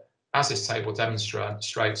fact that, as this table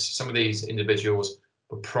demonstrates, some of these individuals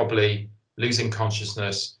were probably losing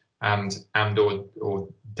consciousness and or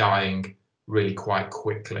dying really quite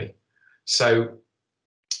quickly. So,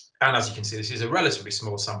 and as you can see, this is a relatively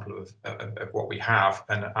small sample of what we have.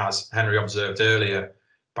 And as Henry observed earlier,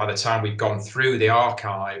 by the time we've gone through the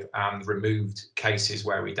archive and removed cases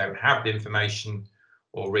where we don't have the information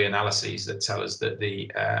or reanalyses that tell us that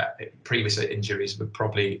the previous injuries were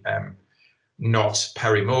probably not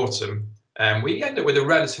perimortem, we end up with a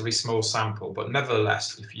relatively small sample. But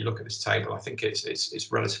nevertheless, if you look at this table, I think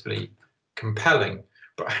it's relatively compelling.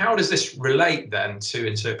 But how does this relate then to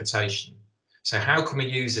interpretation? So how can we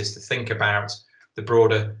use this to think about the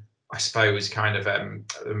broader, I suppose, kind of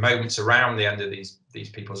the moments around the end of these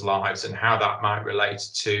people's lives and how that might relate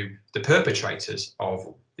to the perpetrators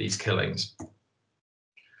of these killings?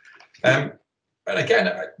 And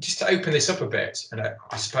again, just to open this up a bit, and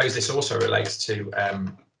I suppose this also relates to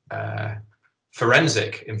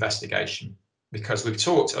forensic investigation, because we've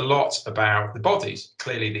talked a lot about the bodies.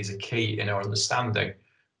 Clearly, these are key in our understanding,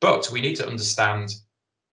 but we need to understand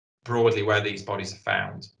broadly where these bodies are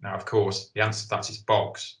found. Now, of course, the answer to that is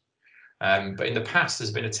bogs. But in the past,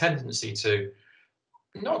 there's been a tendency to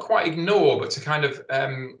not quite ignore, but to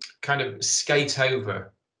kind of skate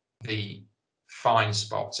over the fine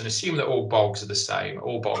spots and assume that all bogs are the same.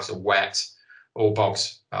 All bogs are wet, all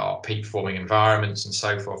bogs are peat forming environments and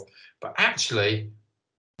so forth. But actually,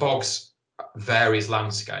 bogs vary as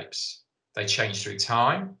landscapes. They change through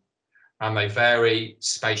time, and they vary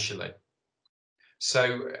spatially.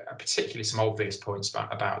 So particularly some obvious points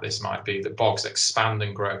about this might be that bogs expand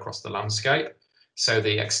and grow across the landscape. So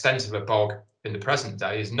the extent of a bog in the present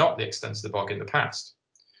day is not the extent of the bog in the past.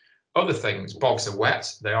 Other things, bogs are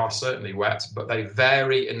wet, they are certainly wet, but they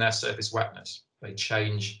vary in their surface wetness. They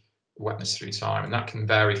change wetness through time, and that can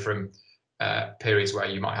vary from periods where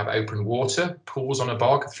you might have open water, pools on a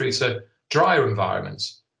bog, through to drier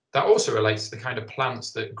environments. That also relates to the kind of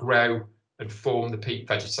plants that grow and form the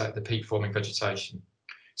peat forming vegetation.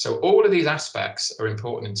 So all of these aspects are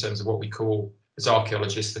important in terms of what we call, as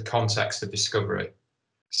archaeologists, the context of discovery.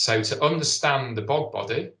 So to understand the bog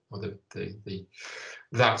body, or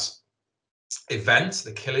that event,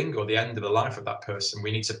 the killing or the end of the life of that person,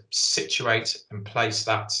 we need to situate and place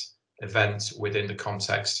that event within the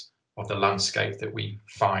context of the landscape that we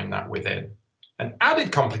find that within. An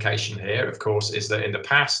added complication here, of course, is that in the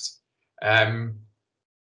past,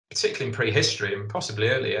 particularly in prehistory and possibly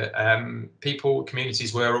earlier,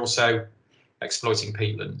 communities were also exploiting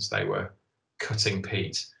peatlands. They were cutting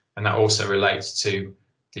peat, and that also relates to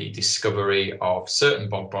the discovery of certain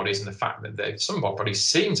bog bodies and the fact that some bog bodies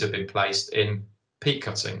seem to have been placed in peat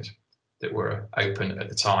cuttings that were open at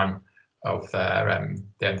the time of the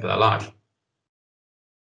end of their life.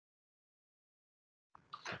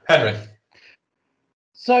 Henry.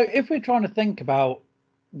 So if we're trying to think about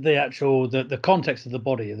the actual the context of the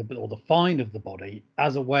body or the find of the body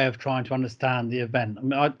as a way of trying to understand the event, I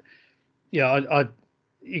mean,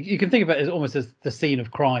 you can think of it as almost as the scene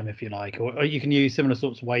of crime, if you like, or you can use similar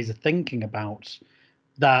sorts of ways of thinking about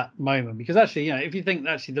that moment, because actually, if you think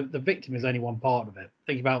actually the victim is only one part of it,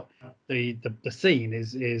 think about the scene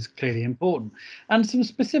is clearly important. And some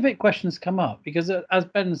specific questions come up because, as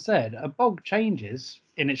Ben said, a bog changes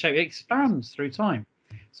in its shape, it expands through time.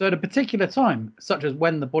 So at a particular time, such as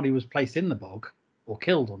when the body was placed in the bog or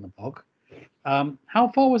killed on the bog,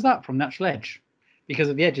 how far was that from the actual edge?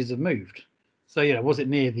 Because the edges have moved. So, was it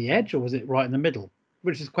near the edge or was it right in the middle?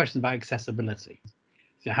 Which is a question about accessibility.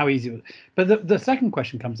 So how easy was it? But the second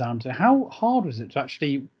question comes down to how hard was it to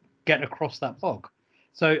actually get across that bog?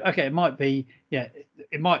 So, okay, it might be,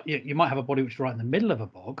 you might have a body which is right in the middle of a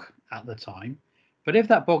bog at the time. But if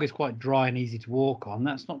that bog is quite dry and easy to walk on,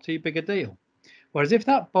 that's not too big a deal. Whereas if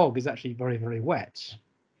that bog is actually very, very wet,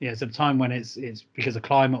 it's a time when it's because of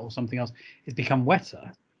climate or something else, it's become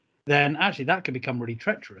wetter, then actually that could become really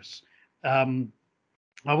treacherous.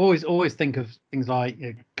 I've always think of things like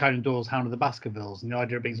Conan Doyle's Hound of the Baskervilles and the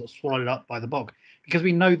idea of being sort of swallowed up by the bog, because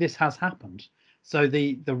we know this has happened. So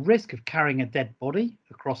the risk of carrying a dead body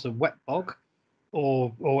across a wet bog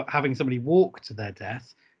or having somebody walk to their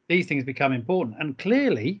death, these things become important and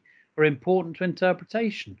clearly are important to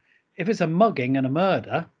interpretation. If it's a mugging and a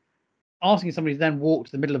murder, asking somebody to then walk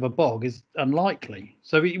to the middle of a bog is unlikely.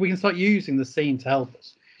 So we can start using the scene to help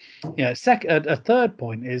us. A third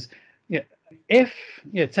point is, if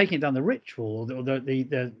taking it down the ritual or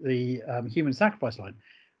the human sacrifice line,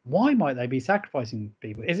 why might they be sacrificing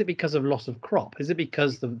people? Is it because of loss of crop? Is it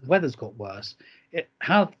because the weather's got worse?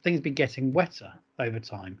 How have things been getting wetter over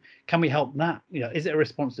time? Can we help that? Is it a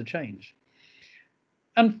response to change?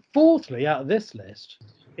 And fourthly, out of this list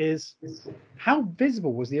is how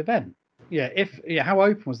visible was the event? How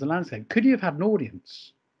open was the landscape? Could you have had an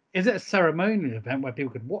audience? Is it a ceremonial event where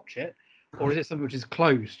people could watch it, or is it something which is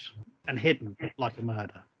closed and hidden like a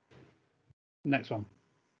murder? Next one.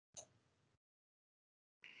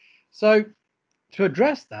 So to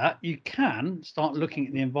address that, you can start looking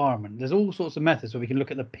at the environment. There's all sorts of methods where we can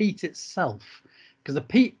look at the peat itself,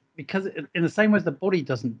 because in the same way as the body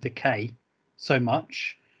doesn't decay so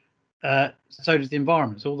much, so does the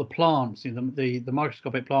environment. So all the plants, the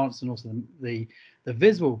microscopic plants and also the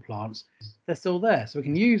visible plants, they're still there. So we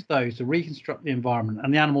can use those to reconstruct the environment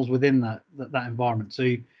and the animals within that environment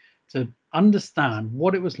to understand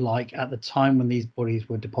what it was like at the time when these bodies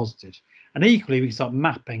were deposited. And equally, we can start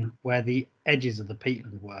mapping where the edges of the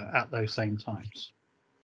peatland were at those same times.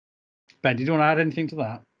 Ben, did you want to add anything to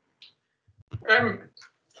that?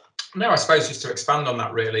 No, I suppose just to expand on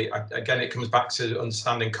that, really, again, it comes back to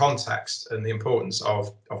understanding context, and the importance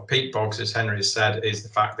of peat bogs, as Henry has said, is the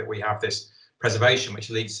fact that we have this preservation which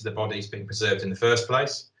leads to the bodies being preserved in the first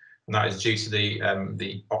place, and that is due to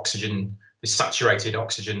the saturated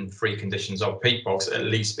oxygen-free conditions of peat bogs, at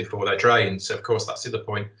least before they're drained. So, of course, that's the other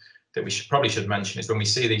point that we probably should mention, is when we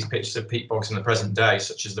see these pictures of peat bogs in the present day,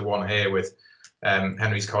 such as the one here with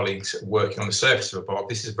Henry's colleagues working on the surface of a bog.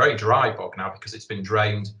 This is a very dry bog now because it's been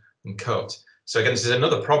drained and cut. So again, this is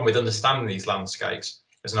another problem with understanding these landscapes.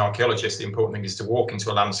 As an archaeologist, the important thing is to walk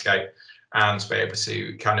into a landscape and to be able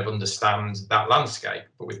to kind of understand that landscape.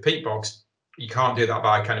 But with peat bogs, you can't do that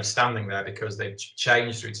by kind of standing there, because they've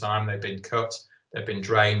changed through time, they've been cut, they've been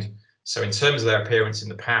drained. So in terms of their appearance in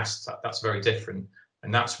the past, that's very different.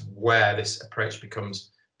 And that's where this approach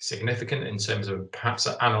becomes significant in terms of perhaps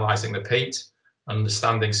analysing the peat,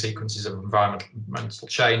 understanding sequences of environmental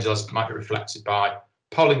change as might be reflected by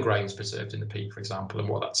pollen grains preserved in the peat, for example, and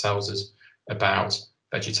what that tells us about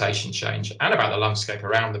vegetation change and about the landscape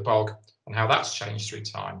around the bog and how that's changed through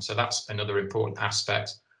time. So that's another important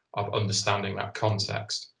aspect of understanding that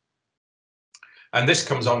context. And this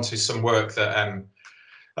comes on to some work that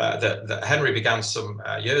that Henry began some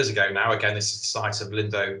years ago now. Again, this is the site of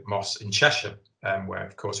Lindo Moss in Cheshire, where,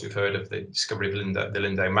 of course, we've heard of the discovery of the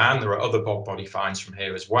Lindo Man. There are other bog body finds from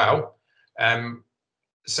here as well.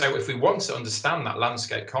 So if we want to understand that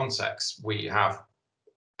landscape context, we have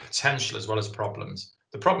potential as well as problems.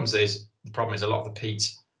 The problem is a lot of the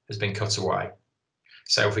peat has been cut away.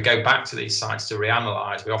 So if we go back to these sites to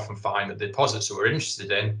reanalyse, we often find that the deposits that we're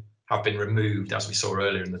interested in have been removed, as we saw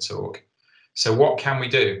earlier in the talk. So what can we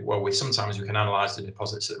do? Well, sometimes we can analyse the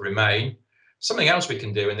deposits that remain. Something else we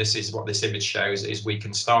can do, and this is what this image shows, is we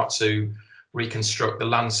can start to reconstruct the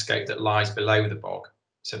landscape that lies below the bog.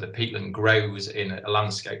 So the peatland grows in a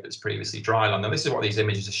landscape that's previously dryland. Now, this is what these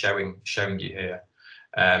images are showing you here.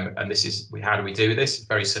 And this is, how do we do this?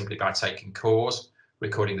 Very simply by taking cores,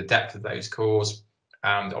 recording the depth of those cores,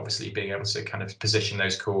 and obviously being able to kind of position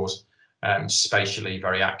those cores spatially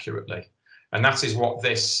very accurately. And that is what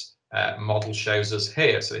this model shows us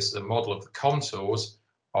here. So this is a model of the contours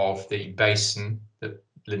of the basin that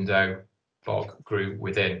Lindo bog grew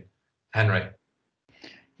within. Henry.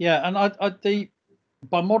 Yeah, and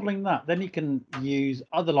by modelling that, then you can use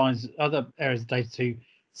other areas of data to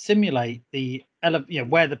simulate the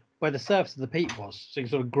where the surface of the peat was, so you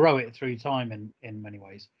can sort of grow it through time in many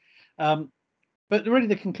ways. But really,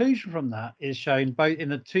 the conclusion from that is shown both in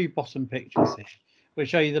the two bottom pictures here, which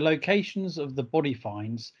show you the locations of the body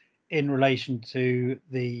finds in relation to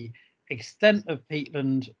the extent of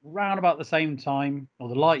peatland round about the same time, or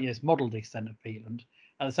the light years modelled extent of peatland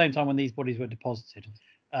at the same time when these bodies were deposited,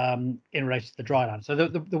 in relation to the dryland. So the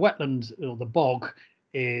wetland, or the bog,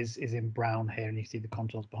 is in brown here, and you see the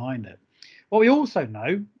contours behind it. What we also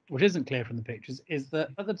know, which isn't clear from the pictures, is that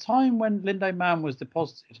at the time when Lindo Man was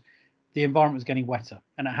deposited, the environment was getting wetter,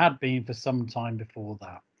 and it had been for some time before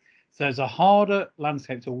that. So it's a harder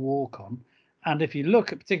landscape to walk on. And if you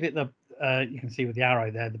look at particularly at you can see with the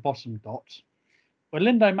arrow there, the bottom dot, where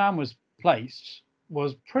Lindo Man was placed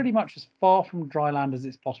was pretty much as far from dry land as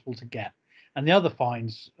it's possible to get. And the other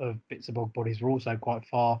finds of bits of bog bodies were also quite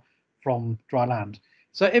far from dry land.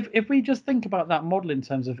 So if we just think about that model in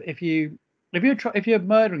terms of if you're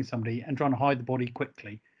murdering somebody and trying to hide the body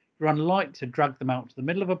quickly, you're unlikely to drag them out to the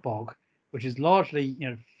middle of a bog, which is largely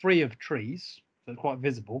free of trees, so it's quite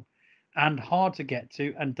visible, and hard to get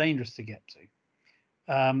to and dangerous to get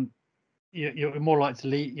to. You're more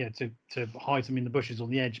likely to hide them in the bushes on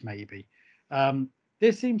the edge, maybe.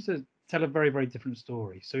 This seems to tell a very, very different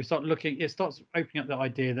story. So we start looking. It starts opening up the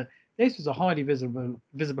idea that this was a highly visible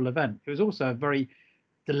event. It was also a very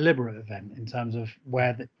deliberate event in terms of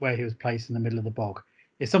where he was placed in the middle of the bog.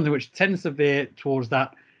 It's something which tends to veer towards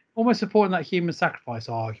that, almost supporting that human sacrifice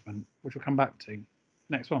argument, which we'll come back to.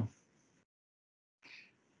 Next one.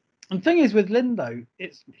 And the thing is, with Lindo,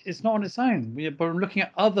 it's not on its own. We're looking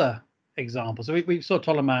at other examples. So we saw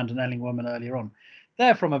Tollermand and Ellingwoman earlier on.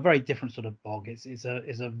 They're from a very different sort of bog. It's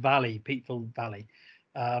a valley, peat-filled valley.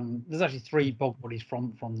 There's actually 3 bog bodies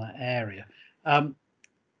from that area.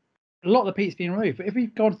 A lot of the peat's been removed. But if we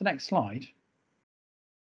go on to the next slide,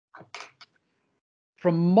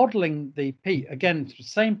 from modelling the peat, again,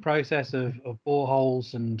 same process of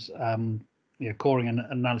boreholes and coring and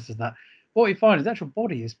analysis of that. What we find is the actual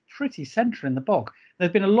body is pretty central in the bog.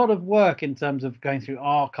 There's been a lot of work in terms of going through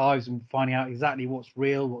archives and finding out exactly what's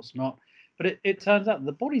real, what's not. But it turns out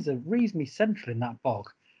the bodies are reasonably central in that bog.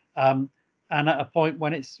 And at a point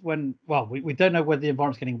when we don't know whether the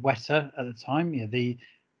environment's getting wetter at the time.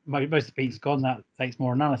 Most of the peat's gone. That takes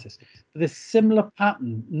more analysis. But this similar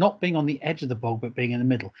pattern, not being on the edge of the bog but being in the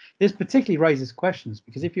middle, this particularly raises questions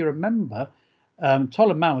because if you remember,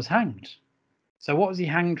 Tollermand was hanged. So what was he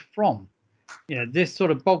hanged from? This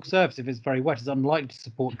sort of bog surface, if it's very wet, is unlikely to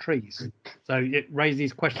support trees. So it raises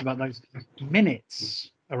these questions about those minutes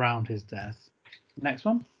around his death. Next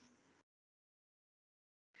one.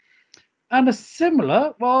 And a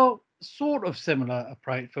similar, sort of similar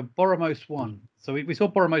approach for Boromos 1. So we saw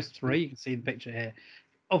Boromos 3, you can see the picture here,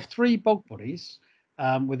 of 3 bog bodies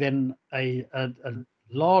within a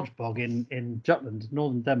large bog in Jutland,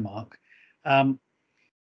 northern Denmark.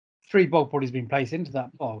 3 bog bodies being placed into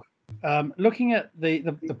that bog. looking at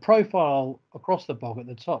the profile across the bog at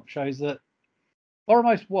the top shows that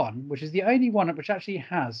Boromost 1, which is the only one which actually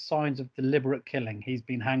has signs of deliberate killing. He's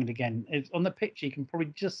been hanged again. It's on the picture. You can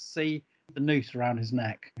probably just see the noose around his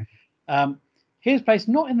neck. He was placed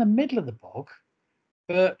not in the middle of the bog,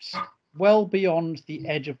 but well beyond the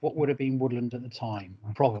edge of what would have been woodland at the time,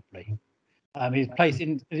 probably. He's placed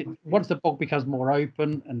in, once the bog becomes more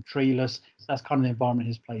open and treeless, that's kind of the environment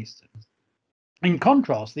he's placed in. In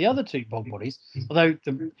contrast, the other two bog bodies, although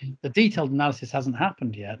the detailed analysis hasn't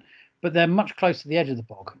happened yet, but they're much closer to the edge of the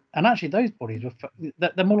bog. And actually, those bodies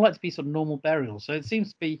they're more likely to be sort of normal burials. So it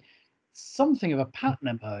seems to be something of a pattern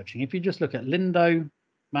emerging. If you just look at Lindo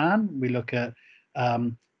man, we look at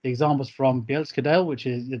the examples from Bielskadale, which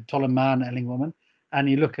is the Tollem man, Elling woman, and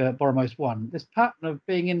you look at Boromost 1, this pattern of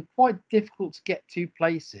being in quite difficult to get to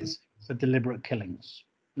places for deliberate killings.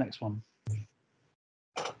 Next one.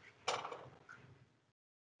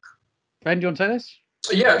 Ben, do you want to take this?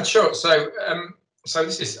 Yeah, sure. So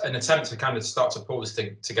this is an attempt to kind of start to pull this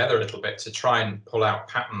thing together a little bit to try and pull out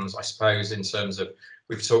patterns, I suppose, in terms of,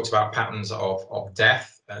 we've talked about patterns of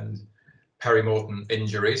death and perimortem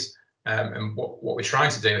injuries. And what we're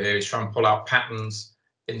trying to do here is try and pull out patterns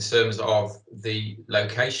in terms of the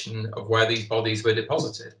location of where these bodies were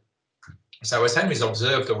deposited. So as Henry's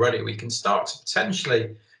observed already, we can start to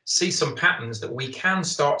potentially see some patterns that we can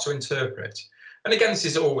start to interpret. And again, this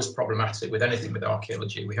is always problematic with anything with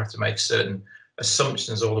archaeology. We have to make certain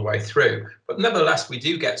assumptions all the way through. But nevertheless, we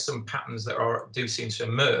do get some patterns that do seem to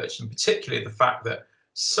emerge, and particularly the fact that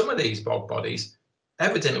some of these bog bodies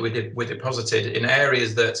evidently were deposited in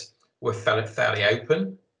areas that were fairly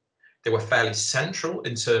open. They were fairly central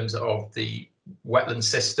in terms of the wetland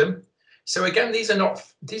system. So again, these are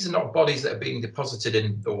not bodies that are being deposited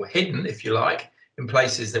in, or hidden, if you like, in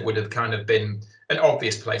places that would have kind of been an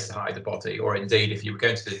obvious place to hide the body. Or indeed, if you were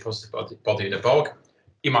going to deposit a body in a bog,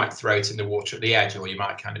 you might throw it in the water at the edge, or you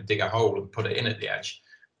might kind of dig a hole and put it in at the edge.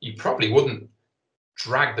 You probably wouldn't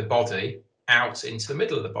drag the body out into the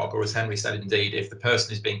middle of the bog, or as Henry said, indeed, if the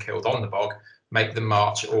person is being killed on the bog, make them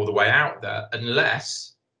march all the way out there,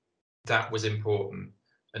 unless that was important,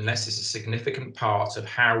 unless it's a significant part of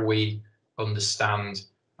how we understand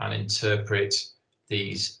and interpret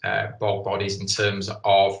these bog bodies in terms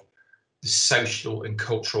of the social and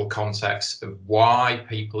cultural context of why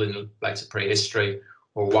people in later prehistory,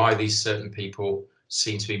 or why these certain people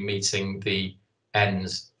seem to be meeting the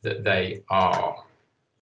ends that they are.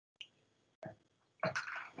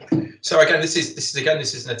 So again, this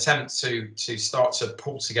is an attempt to start to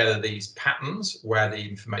pull together these patterns where the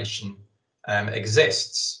information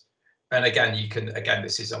exists. And again,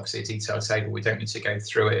 this is obviously a detailed table. We don't need to go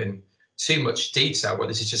through it in too much detail, but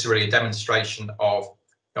this is just really a demonstration of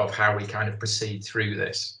how we kind of proceed through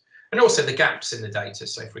this. And also the gaps in the data.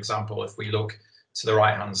 So for example, if we look to the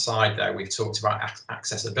right hand side there, we've talked about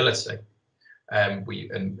accessibility.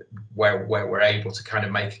 And where we're able to kind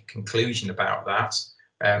of make a conclusion about that.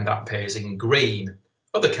 That appears in green.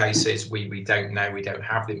 Other cases, we don't know, we don't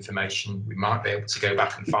have the information. We might be able to go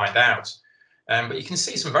back and find out. But you can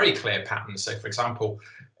see some very clear patterns. So, for example,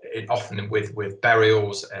 often with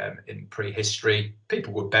burials in prehistory,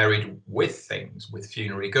 people were buried with things, with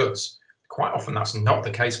funerary goods. Quite often that's not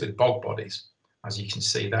the case with bog bodies, as you can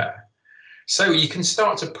see there. So you can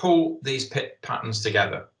start to pull these patterns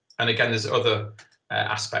together. And again, there's other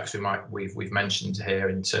aspects we've mentioned here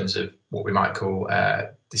in terms of what we might call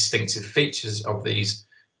distinctive features of these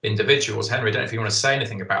individuals. Henry, I don't know if you want to say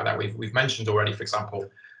anything about that. We've mentioned already, for example,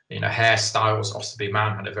 hairstyles. Osterby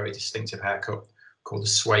man had a very distinctive haircut called the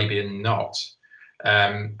Swabian knot.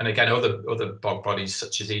 And again, other bog bodies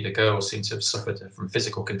such as Eda girls seem to have suffered from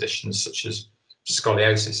physical conditions such as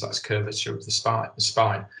scoliosis, that's curvature of the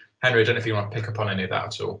spine. Henry, I don't know if you want to pick up on any of that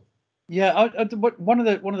at all. Yeah, one of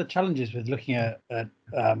the challenges with looking at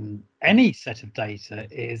any set of data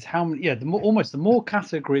is how many. Yeah, the more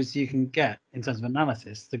categories you can get in terms of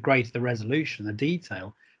analysis, the greater the resolution, the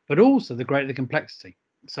detail, but also the greater the complexity.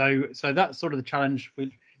 So that's sort of the challenge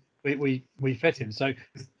we fit in. So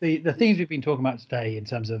the things we've been talking about today in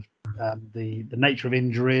terms of the nature of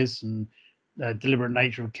injuries and deliberate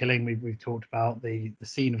nature of killing, we've talked about the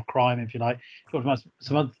scene of crime, if you like, talked about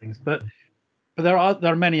some other things, but there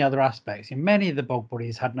are many other aspects. Many of the bog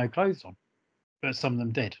bodies had no clothes on, but some of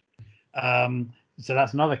them did. So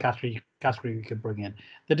that's another category we could bring in.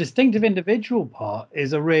 The distinctive individual part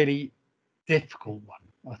is a really difficult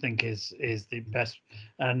one, I think, is the best.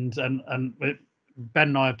 And Ben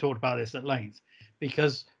and I have talked about this at length,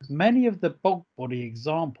 because many of the bog body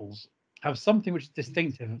examples have something which is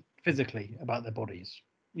distinctive physically about their bodies.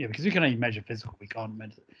 Because we can only measure physical, we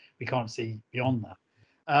can't see beyond that.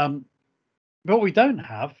 But what we don't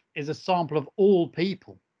have is a sample of all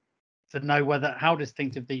people to know how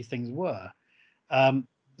distinctive these things were.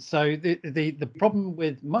 So the problem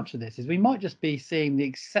with much of this is we might just be seeing the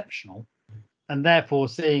exceptional, and therefore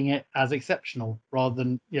seeing it as exceptional rather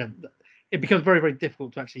than, it becomes very, very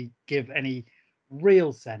difficult to actually give any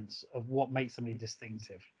real sense of what makes somebody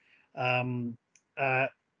distinctive. In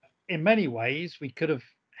many ways, we could have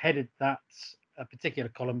headed that particular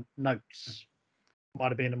column notes. Might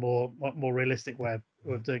have been a more realistic way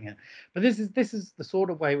of doing it. But this is the sort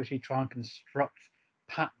of way which we try and construct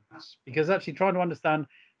patterns, because actually trying to understand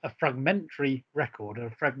a fragmentary record or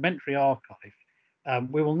a fragmentary archive,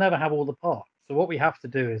 we will never have all the parts. So what we have to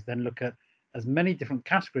do is then look at as many different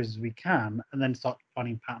categories as we can and then start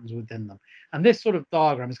finding patterns within them. And this sort of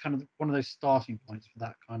diagram is kind of one of those starting points for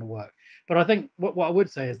that kind of work. But I think what I would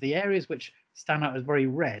say is the areas which stand out as very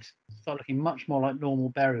red start looking much more like normal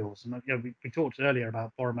burials. And we talked earlier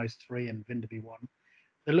about Boromos 3 and Vinderby 1.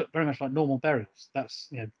 They look very much like normal burials. That's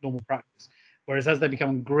normal practice. Whereas as they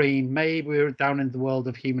become green, maybe we're down in the world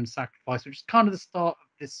of human sacrifice, which is kind of the start of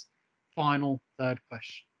this final third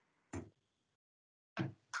question.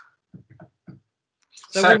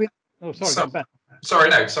 So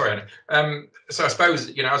Sorry, Annie. So I suppose,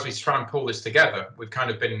 as we try and pull this together, we've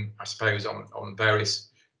kind of been, I suppose, on various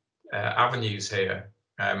avenues here.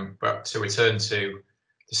 But to return to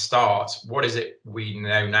the start, what is it we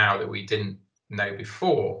know now that we didn't know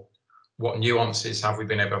before? What nuances have we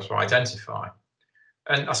been able to identify?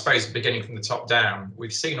 And I suppose beginning from the top down,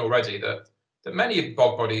 we've seen already that many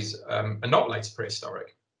bog bodies are not later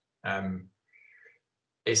prehistoric.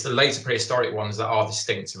 It's the later prehistoric ones that are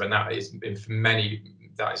distinctive, and that is, for many,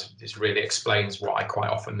 this really explains why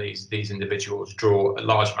quite often these individuals draw a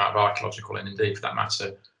large amount of archaeological and indeed, for that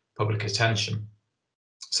matter, public attention.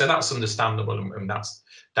 So that's understandable, and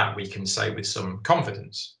that we can say with some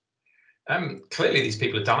confidence. Clearly, these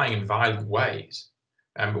people are dying in violent ways.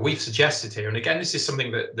 But we've suggested here, and again, this is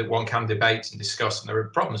something that one can debate and discuss, and there are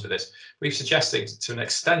problems with this. We've suggested to an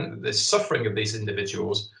extent that the suffering of these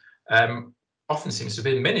individuals often seems to have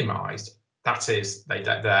been minimised. That is,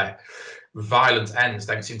 their violent ends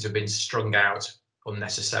don't seem to have been strung out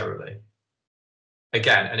unnecessarily.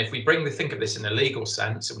 Again, and if we think of this in a legal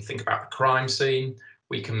sense, and we think about the crime scene,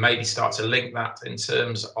 we can maybe start to link that in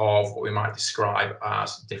terms of what we might describe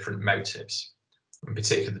as different motives, in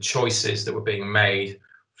particular the choices that were being made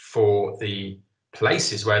for the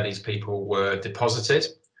places where these people were deposited,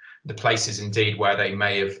 the places indeed where they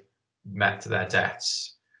may have met their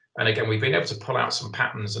deaths. And again, we've been able to pull out some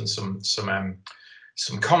patterns and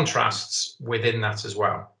some contrasts within that as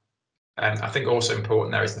well. And I think also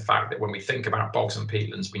important there is the fact that when we think about bogs and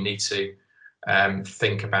peatlands, we need to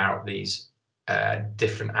think about these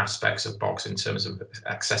different aspects of bogs in terms of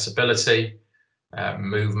accessibility,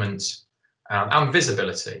 movement, and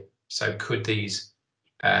visibility. So could these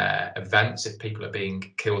events, if people are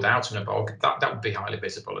being killed out in a bog, that would be highly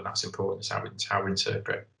visible, and that's important. It's how we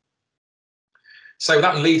interpret. So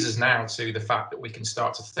that leads us now to the fact that we can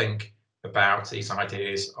start to think about these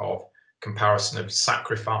ideas of comparison of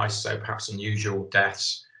sacrifice, so perhaps unusual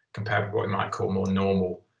deaths, compared with what we might call more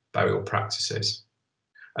normal burial practices.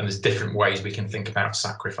 And there's different ways we can think about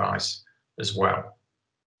sacrifice as well.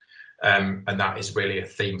 And that is really a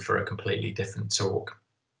theme for a completely different talk.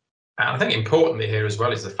 And I think importantly here as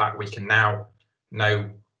well is the fact we can now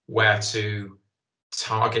know where to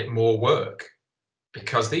target more work,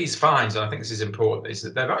 because these finds, and I think this is important, is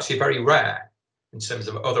that they're actually very rare in terms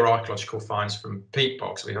of other archaeological finds from peat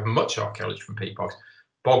bogs. We have much archaeology from peat bogs.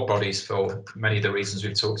 Bog bodies, for many of the reasons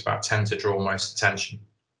we've talked about, tend to draw most attention.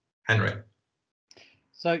 Henry.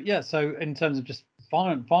 So in terms of just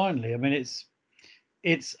finally, I mean,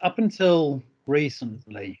 it's up until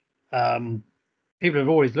recently, people have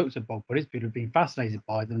always looked at bog bodies. People have been fascinated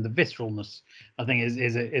by them. The visceralness, I think,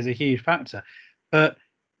 is a huge factor. But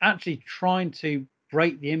actually trying to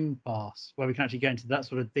break the impasse where we can actually get into that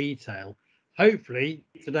sort of detail. Hopefully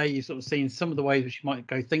today you've sort of seen some of the ways which you might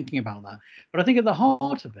go thinking about that. But I think at the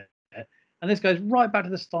heart of it, and this goes right back to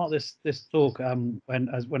the start of this talk,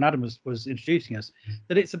 when Adam was introducing us,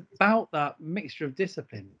 that it's about that mixture of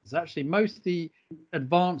disciplines. Actually, most of the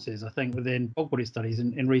advances, I think, within bog body studies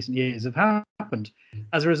in recent years have happened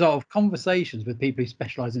as a result of conversations with people who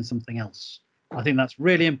specialise in something else. I think that's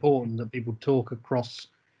really important, that people talk across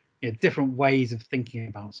different ways of thinking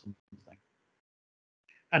about something.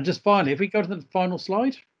 And just finally, if we go to the final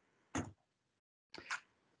slide,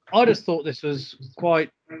 I just thought this was quite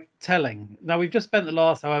telling. Now, we've just spent the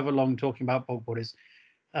last however long talking about bog bodies,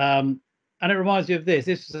 and And it reminds me of this.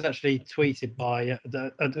 This was actually tweeted by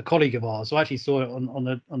a colleague of ours. So I actually saw it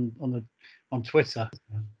on Twitter.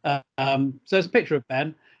 So there's a picture of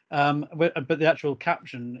Ben, but the actual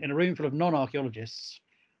caption: in a room full of non-archaeologists,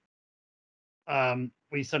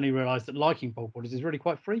 we suddenly realised that liking bog bodies is really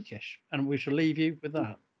quite freakish, and we shall leave you with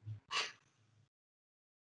that.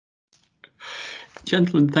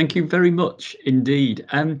 Gentlemen, thank you very much indeed.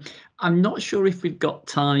 I'm not sure if we've got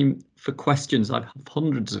time for questions. I have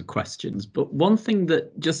hundreds of questions, but one thing I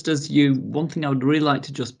would really like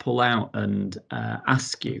to just pull out and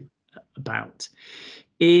ask you about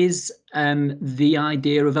is the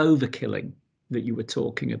idea of overkilling that you were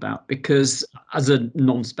talking about, because as a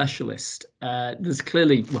non-specialist, there's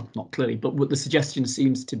clearly, well, not clearly, but what the suggestion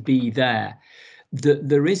seems to be there, that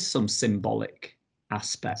there is some symbolic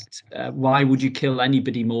aspect. Why would you kill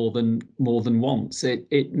anybody more than once?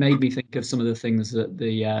 It made me think of some of the things that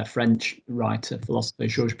the French writer, philosopher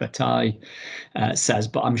Georges Bataille says,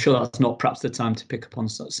 but I'm sure that's not perhaps the time to pick up on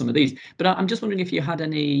some of these. But I'm just wondering if you had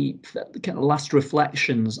any kind of last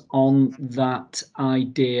reflections on that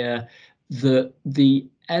idea that the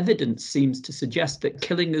evidence seems to suggest that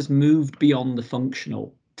killing has moved beyond the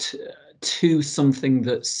functional to something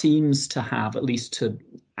that seems to have, at least to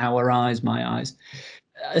our eyes, my eyes,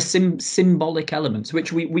 a symbolic elements,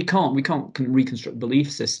 which we can't reconstruct belief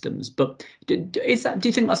systems. But do you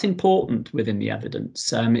think that's important within the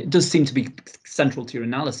evidence? It does seem to be central to your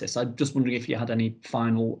analysis. I'm just wondering if you had any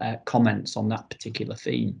final comments on that particular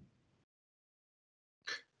theme.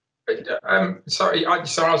 Sorry, I'll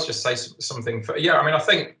just say something. I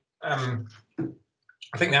think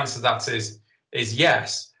the answer to that is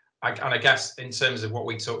yes. And I guess in terms of what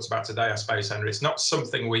we talked about today, I suppose, Henry, it's not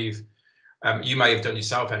something we've you may have done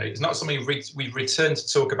yourself, Henry. It's not something we've returned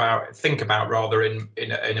to think about rather in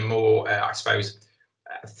a more I suppose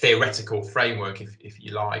theoretical framework, if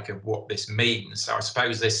you like, of what this means. So I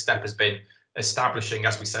suppose this step has been establishing,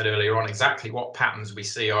 as we said earlier on, exactly what patterns we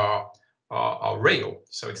see are real.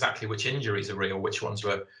 So exactly which injuries are real, which ones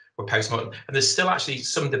were post-mortem. And there's still actually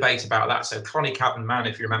some debate about that. So Clonny Cabin Man,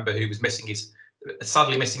 if you remember, who was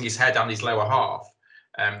sadly missing his head and his lower half,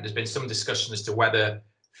 there's been some discussion as to whether,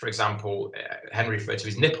 for example, Henry referred to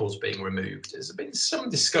his nipples being removed. There's been some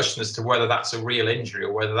discussion as to whether that's a real injury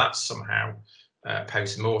or whether that's somehow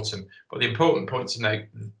post-mortem. But the important point to note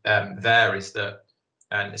there is that,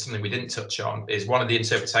 and it's something we didn't touch on, is one of the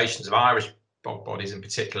interpretations of Irish bog bodies, in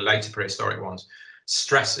particular later prehistoric ones,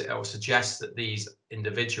 stress it or suggest that these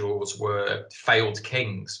individuals were failed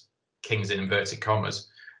kings in inverted commas.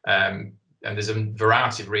 And there's a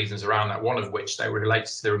variety of reasons around that, one of which they were related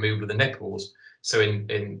to the removal of the nipples. So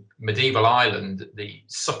in medieval Ireland, the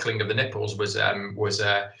suckling of the nipples was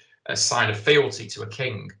a sign of fealty to a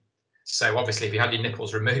king. So obviously, if you had your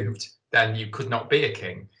nipples removed, then you could not be a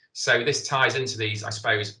king. So this ties into these, I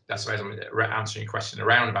suppose I'm answering your question in a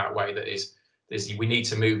roundabout way, that is we need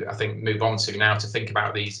to move on to now to think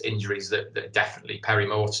about these injuries that definitely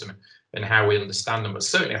peri-mortem and how we understand them. But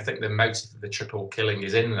certainly, I think the motive of the triple killing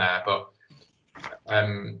is in there. But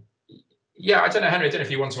yeah, I don't know, Henry, I don't know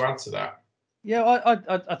if you want to add to that. Yeah, I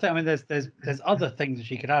think, there's other things that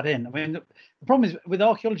you could add in. The problem is with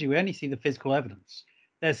archaeology, we only see the physical evidence.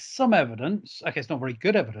 There's some evidence, okay, it's not very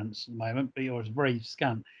good evidence at the moment, but it's very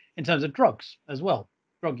scant in terms of drugs as well,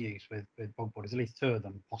 drug use with bog bodies, at least 2 of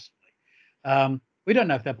them possibly. We don't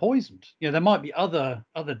know if they're poisoned. There might be other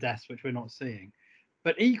deaths which we're not seeing,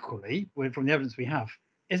 but equally, from the evidence we have,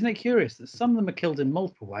 isn't it curious that some of them are killed in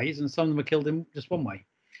multiple ways and some of them are killed in just one way?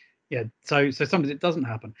 Yeah, so sometimes it doesn't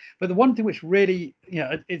happen. But the one thing which really,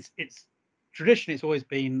 it's traditionally it's always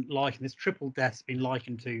been likened, this triple death's been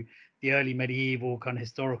likened to the early medieval kind of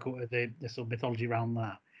historical, the sort of mythology around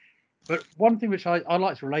that. But one thing which I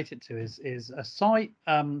like to relate it to is a site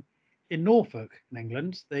in Norfolk, in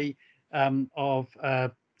England, of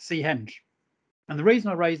Seahenge. And the reason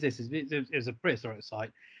I raise this is it was a prehistoric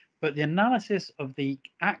site, but the analysis of the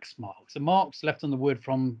axe marks, the marks left on the wood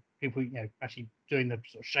from people, actually doing the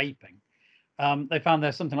sort of shaping, they found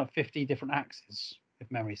there's something like 50 different axes,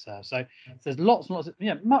 if memory serves. So there's lots and lots of,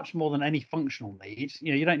 much more than any functional need.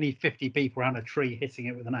 You don't need 50 people around a tree hitting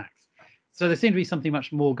it with an axe. So there seems to be something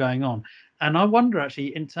much more going on. And I wonder,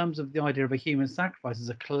 actually, in terms of the idea of a human sacrifice as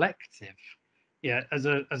a collective, as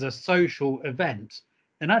a social event,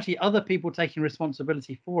 then actually other people taking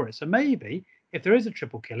responsibility for it. So maybe if there is a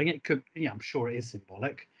triple killing, it could, I'm sure it is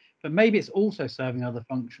symbolic, but maybe it's also serving other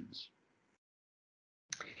functions.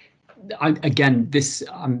 Again, this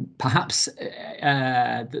perhaps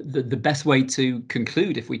the best way to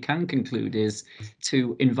conclude, if we can conclude, is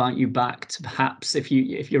to invite you back to perhaps if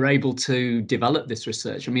you're able to develop this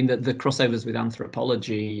research. I mean, the crossovers with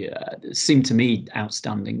anthropology seem to me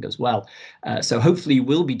outstanding as well. So hopefully you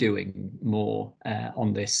will be doing more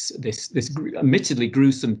on this admittedly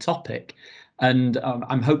gruesome topic. And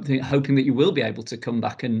I'm hoping that you will be able to come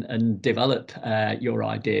back and develop your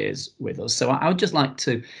ideas with us. So I would just like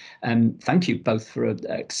to thank you both for an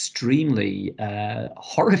extremely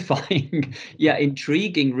horrifying, yet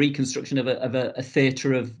intriguing reconstruction of a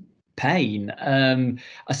theatre of pain.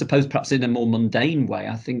 I suppose perhaps in a more mundane way.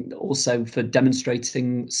 I think also for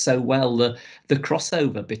demonstrating so well the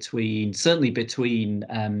crossover certainly between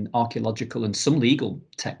archaeological and some legal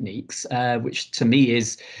techniques, which to me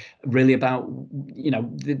is really about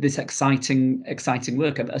this exciting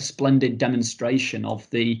work, a splendid demonstration of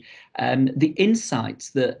the insights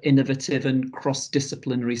that innovative and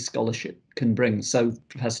cross-disciplinary scholarship can bring. So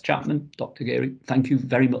Professor Chapman, Dr. Gearey, thank you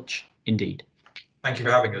very much indeed. Thank you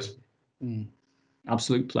for having us.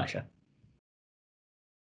 Absolute pleasure.